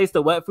gotten to taste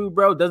the wet food,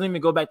 bro. Doesn't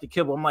even go back to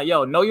kibble. I'm like,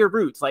 know your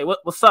roots. Like,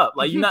 what's up?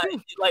 Like, you're not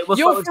like,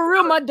 what's up? For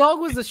real, my dog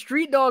was a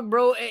street dog,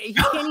 bro. He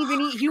can't even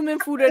eat human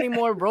food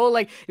anymore, bro.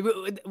 Like,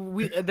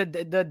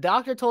 the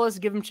doctor told us to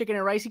give him chicken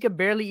and rice. He could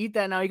barely eat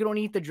that now. He could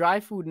only eat the dry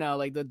food now,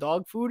 like the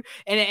dog food.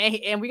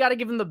 And we got to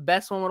give him the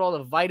best one with all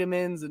the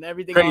vitamins and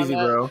everything. Crazy,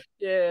 bro.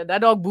 Yeah,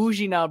 that dog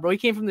bougie now, bro. He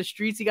came from the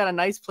streets. He got a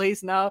nice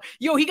place now.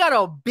 Yo, he got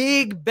a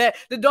big bed.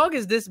 The dog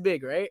is this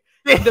big, right?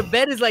 The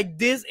bed is like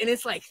this, and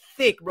it's like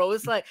thick, bro.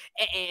 It's like,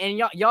 and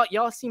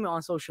y'all see me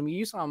on social media.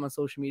 You saw him on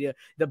social media.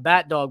 The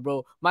Bat Dog,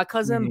 bro. My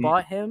cousin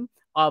bought him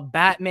a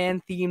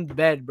Batman themed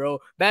bed, bro.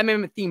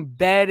 Batman themed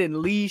bed and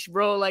leash,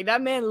 bro. Like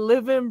that man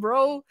living,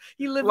 bro.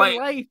 He living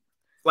life.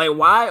 Like,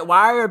 why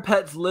are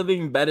pets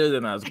living better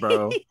than us,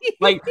 bro?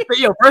 Like,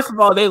 first of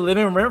all, they live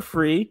in rent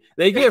free.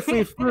 They get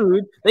free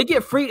food. They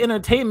get free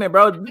entertainment,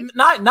 bro.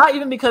 Not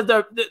even because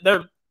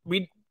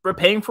we're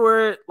paying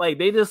for it. Like,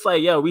 they just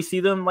like, we see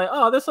them like,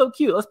 oh, they're so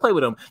cute. Let's play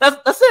with them. That's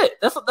it.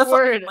 That's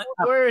word.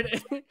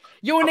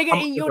 Yo,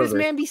 nigga, this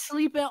man be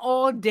sleeping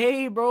all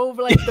day, bro,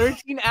 for like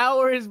 13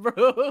 hours,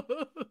 bro.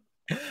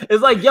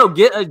 It's like,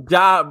 get a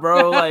job,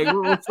 bro. Like,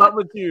 what's up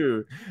with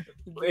you?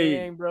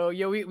 Dang, bro.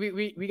 Yo,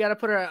 we gotta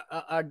put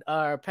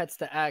our pets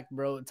to act,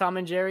 bro. Tom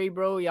and Jerry,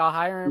 bro. Y'all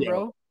hiring,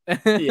 bro?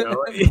 But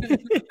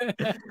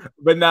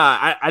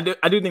nah, I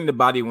do think the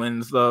body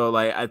wins though.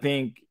 Like, I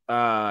think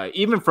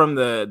even from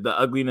the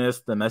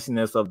ugliness, the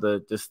messiness of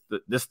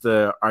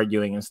the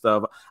arguing and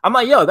stuff, I'm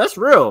like, that's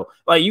real.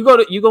 Like, you go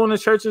into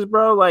churches,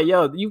 bro. Like,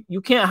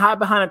 you can't hide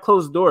behind a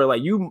closed door.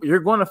 Like, you're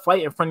going to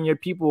fight in front of your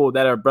people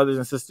that are brothers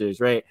and sisters,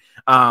 right?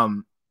 I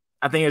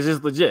think it's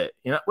just legit.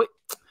 Wait,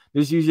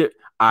 just use it.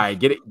 All right,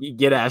 get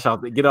Ash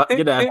out. Get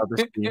Ash out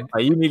the stream.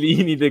 Like, you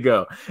need to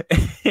go.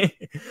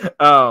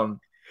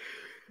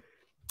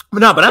 But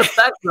that's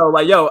facts though.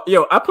 Like,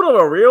 I put on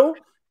a reel.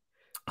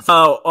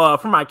 So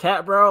for my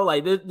cat, bro,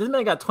 like this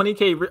man got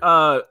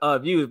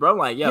 20K views, bro. I'm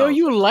like, yo,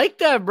 you like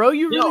that, bro?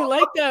 You really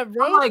like that,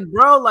 bro? I'm like,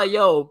 bro, like,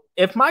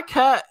 if my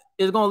cat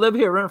is gonna live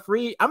here rent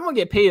free, I'm gonna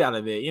get paid out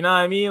of it. You know what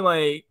I mean?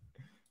 Like,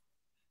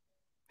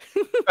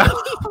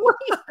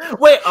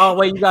 wait,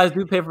 you guys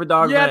do pay for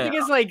dog rent? I think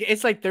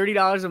it's like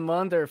 $30 a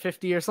month or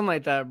 $50 or something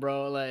like that,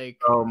 bro.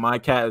 Like, oh, my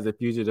cat is a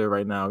fugitive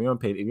right now. You don't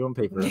pay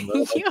for him,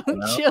 bro.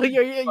 Chill,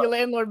 your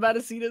landlord about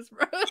to see this,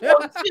 bro. Chill.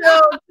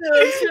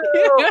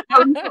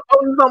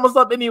 He's almost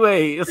up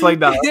anyway. It's like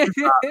that.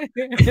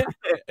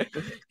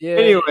 Yeah.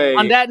 Anyway,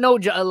 on that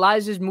note,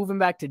 Elijah's moving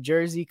back to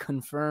Jersey,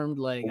 confirmed.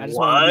 Like, I just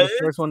want to be the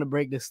first one to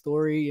break this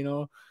story.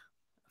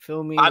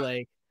 Feel me?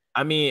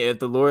 I mean, if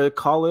the Lord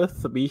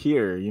calleth, be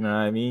here. You know what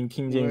I mean?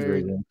 King James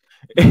Version.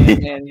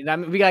 Man, I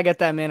mean, we gotta get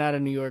that man out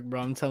of New York, bro.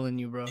 I'm telling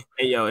you, bro.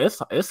 Hey,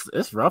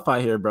 it's rough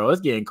out here, bro.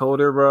 It's getting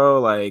colder, bro.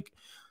 Like,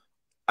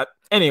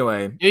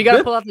 anyway, you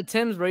gotta pull out the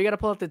Timbs, bro. You gotta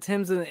pull out the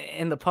Timbs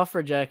in the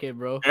puffer jacket,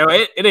 bro.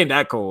 It ain't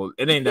that cold.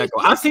 It ain't that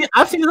cold. I've seen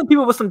some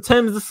people with some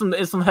Timbs,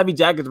 some heavy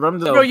jackets,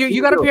 bro.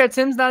 You got a pair of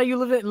Timbs now that you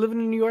living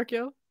in New York,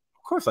 yo.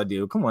 Of course I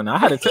do. Come on now.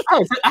 I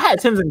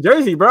had Tim's in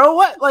Jersey, bro.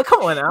 What? Like,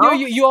 come on now.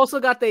 You also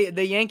got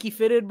the Yankee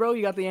fitted, bro.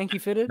 You got the Yankee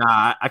fitted?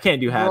 Nah, I can't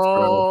do hats,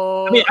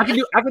 bro. I mean, I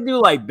can do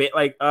like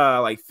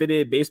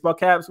fitted baseball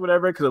caps,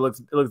 whatever, because it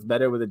looks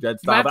better with the dread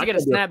style. You might have to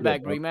get a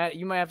snapback, bro.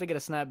 You might have to get a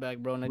snapback,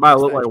 bro. I might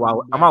look like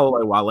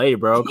Wale,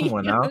 bro. Come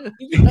on now.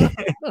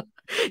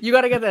 You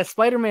gotta get that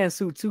Spider-Man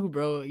suit too,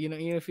 bro.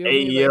 You feel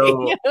me?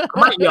 Yo,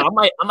 I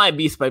might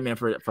be Spider-Man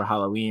for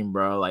Halloween,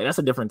 bro. Like, that's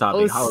a different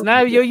topic. Oh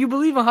snap, yo! You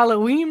believe in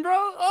Halloween, bro?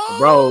 Oh.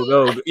 Bro,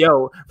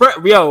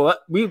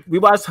 we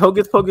watched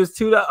Hocus Pocus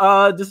 2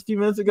 just a few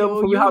minutes ago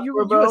before we hopped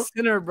over, bro. You a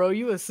sinner, bro.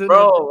 You a sinner,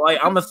 bro. Like,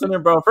 I'm a sinner,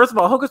 bro. First of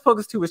all, Hocus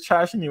Pocus 2 was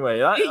trash anyway.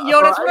 That's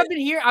what I've been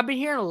hearing. I've been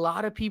hearing a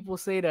lot of people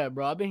say that,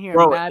 bro. I've been hearing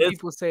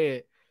people say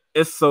it.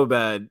 It's so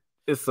bad.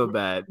 It's so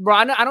bad, bro.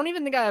 I don't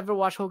even think I ever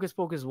watched Hocus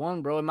Pocus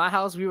 1, bro. In my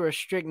house, we were a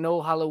strict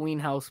no Halloween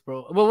house,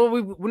 bro. Well,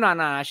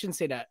 I shouldn't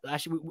say that. I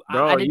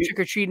did trick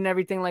or treat and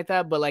everything like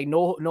that, but like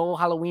no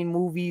Halloween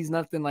movies,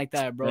 nothing like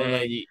that, bro.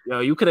 Man,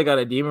 like, you could have got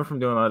a demon from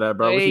doing all that,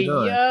 bro. What you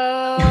doing?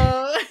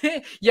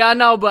 Yeah,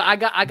 no, but I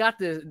got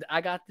this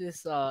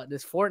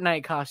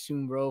Fortnite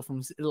costume, bro,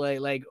 from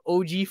like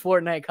OG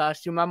Fortnite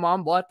costume. My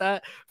mom bought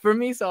that for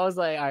me, so I was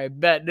like, I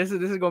bet this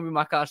is gonna be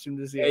my costume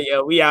this year. Hey,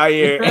 yo, we out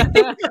here.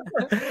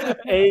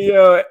 Hey,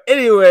 yo.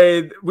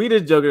 Anyway, we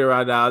just joking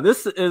around now.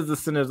 This is the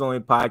Sinners Only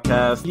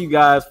podcast. Thank you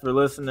guys for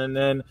listening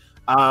in.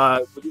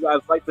 If you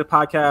guys like the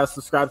podcast,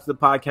 subscribe to the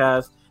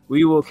podcast.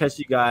 We will catch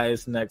you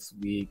guys next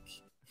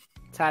week.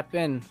 Tap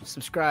in,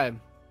 subscribe.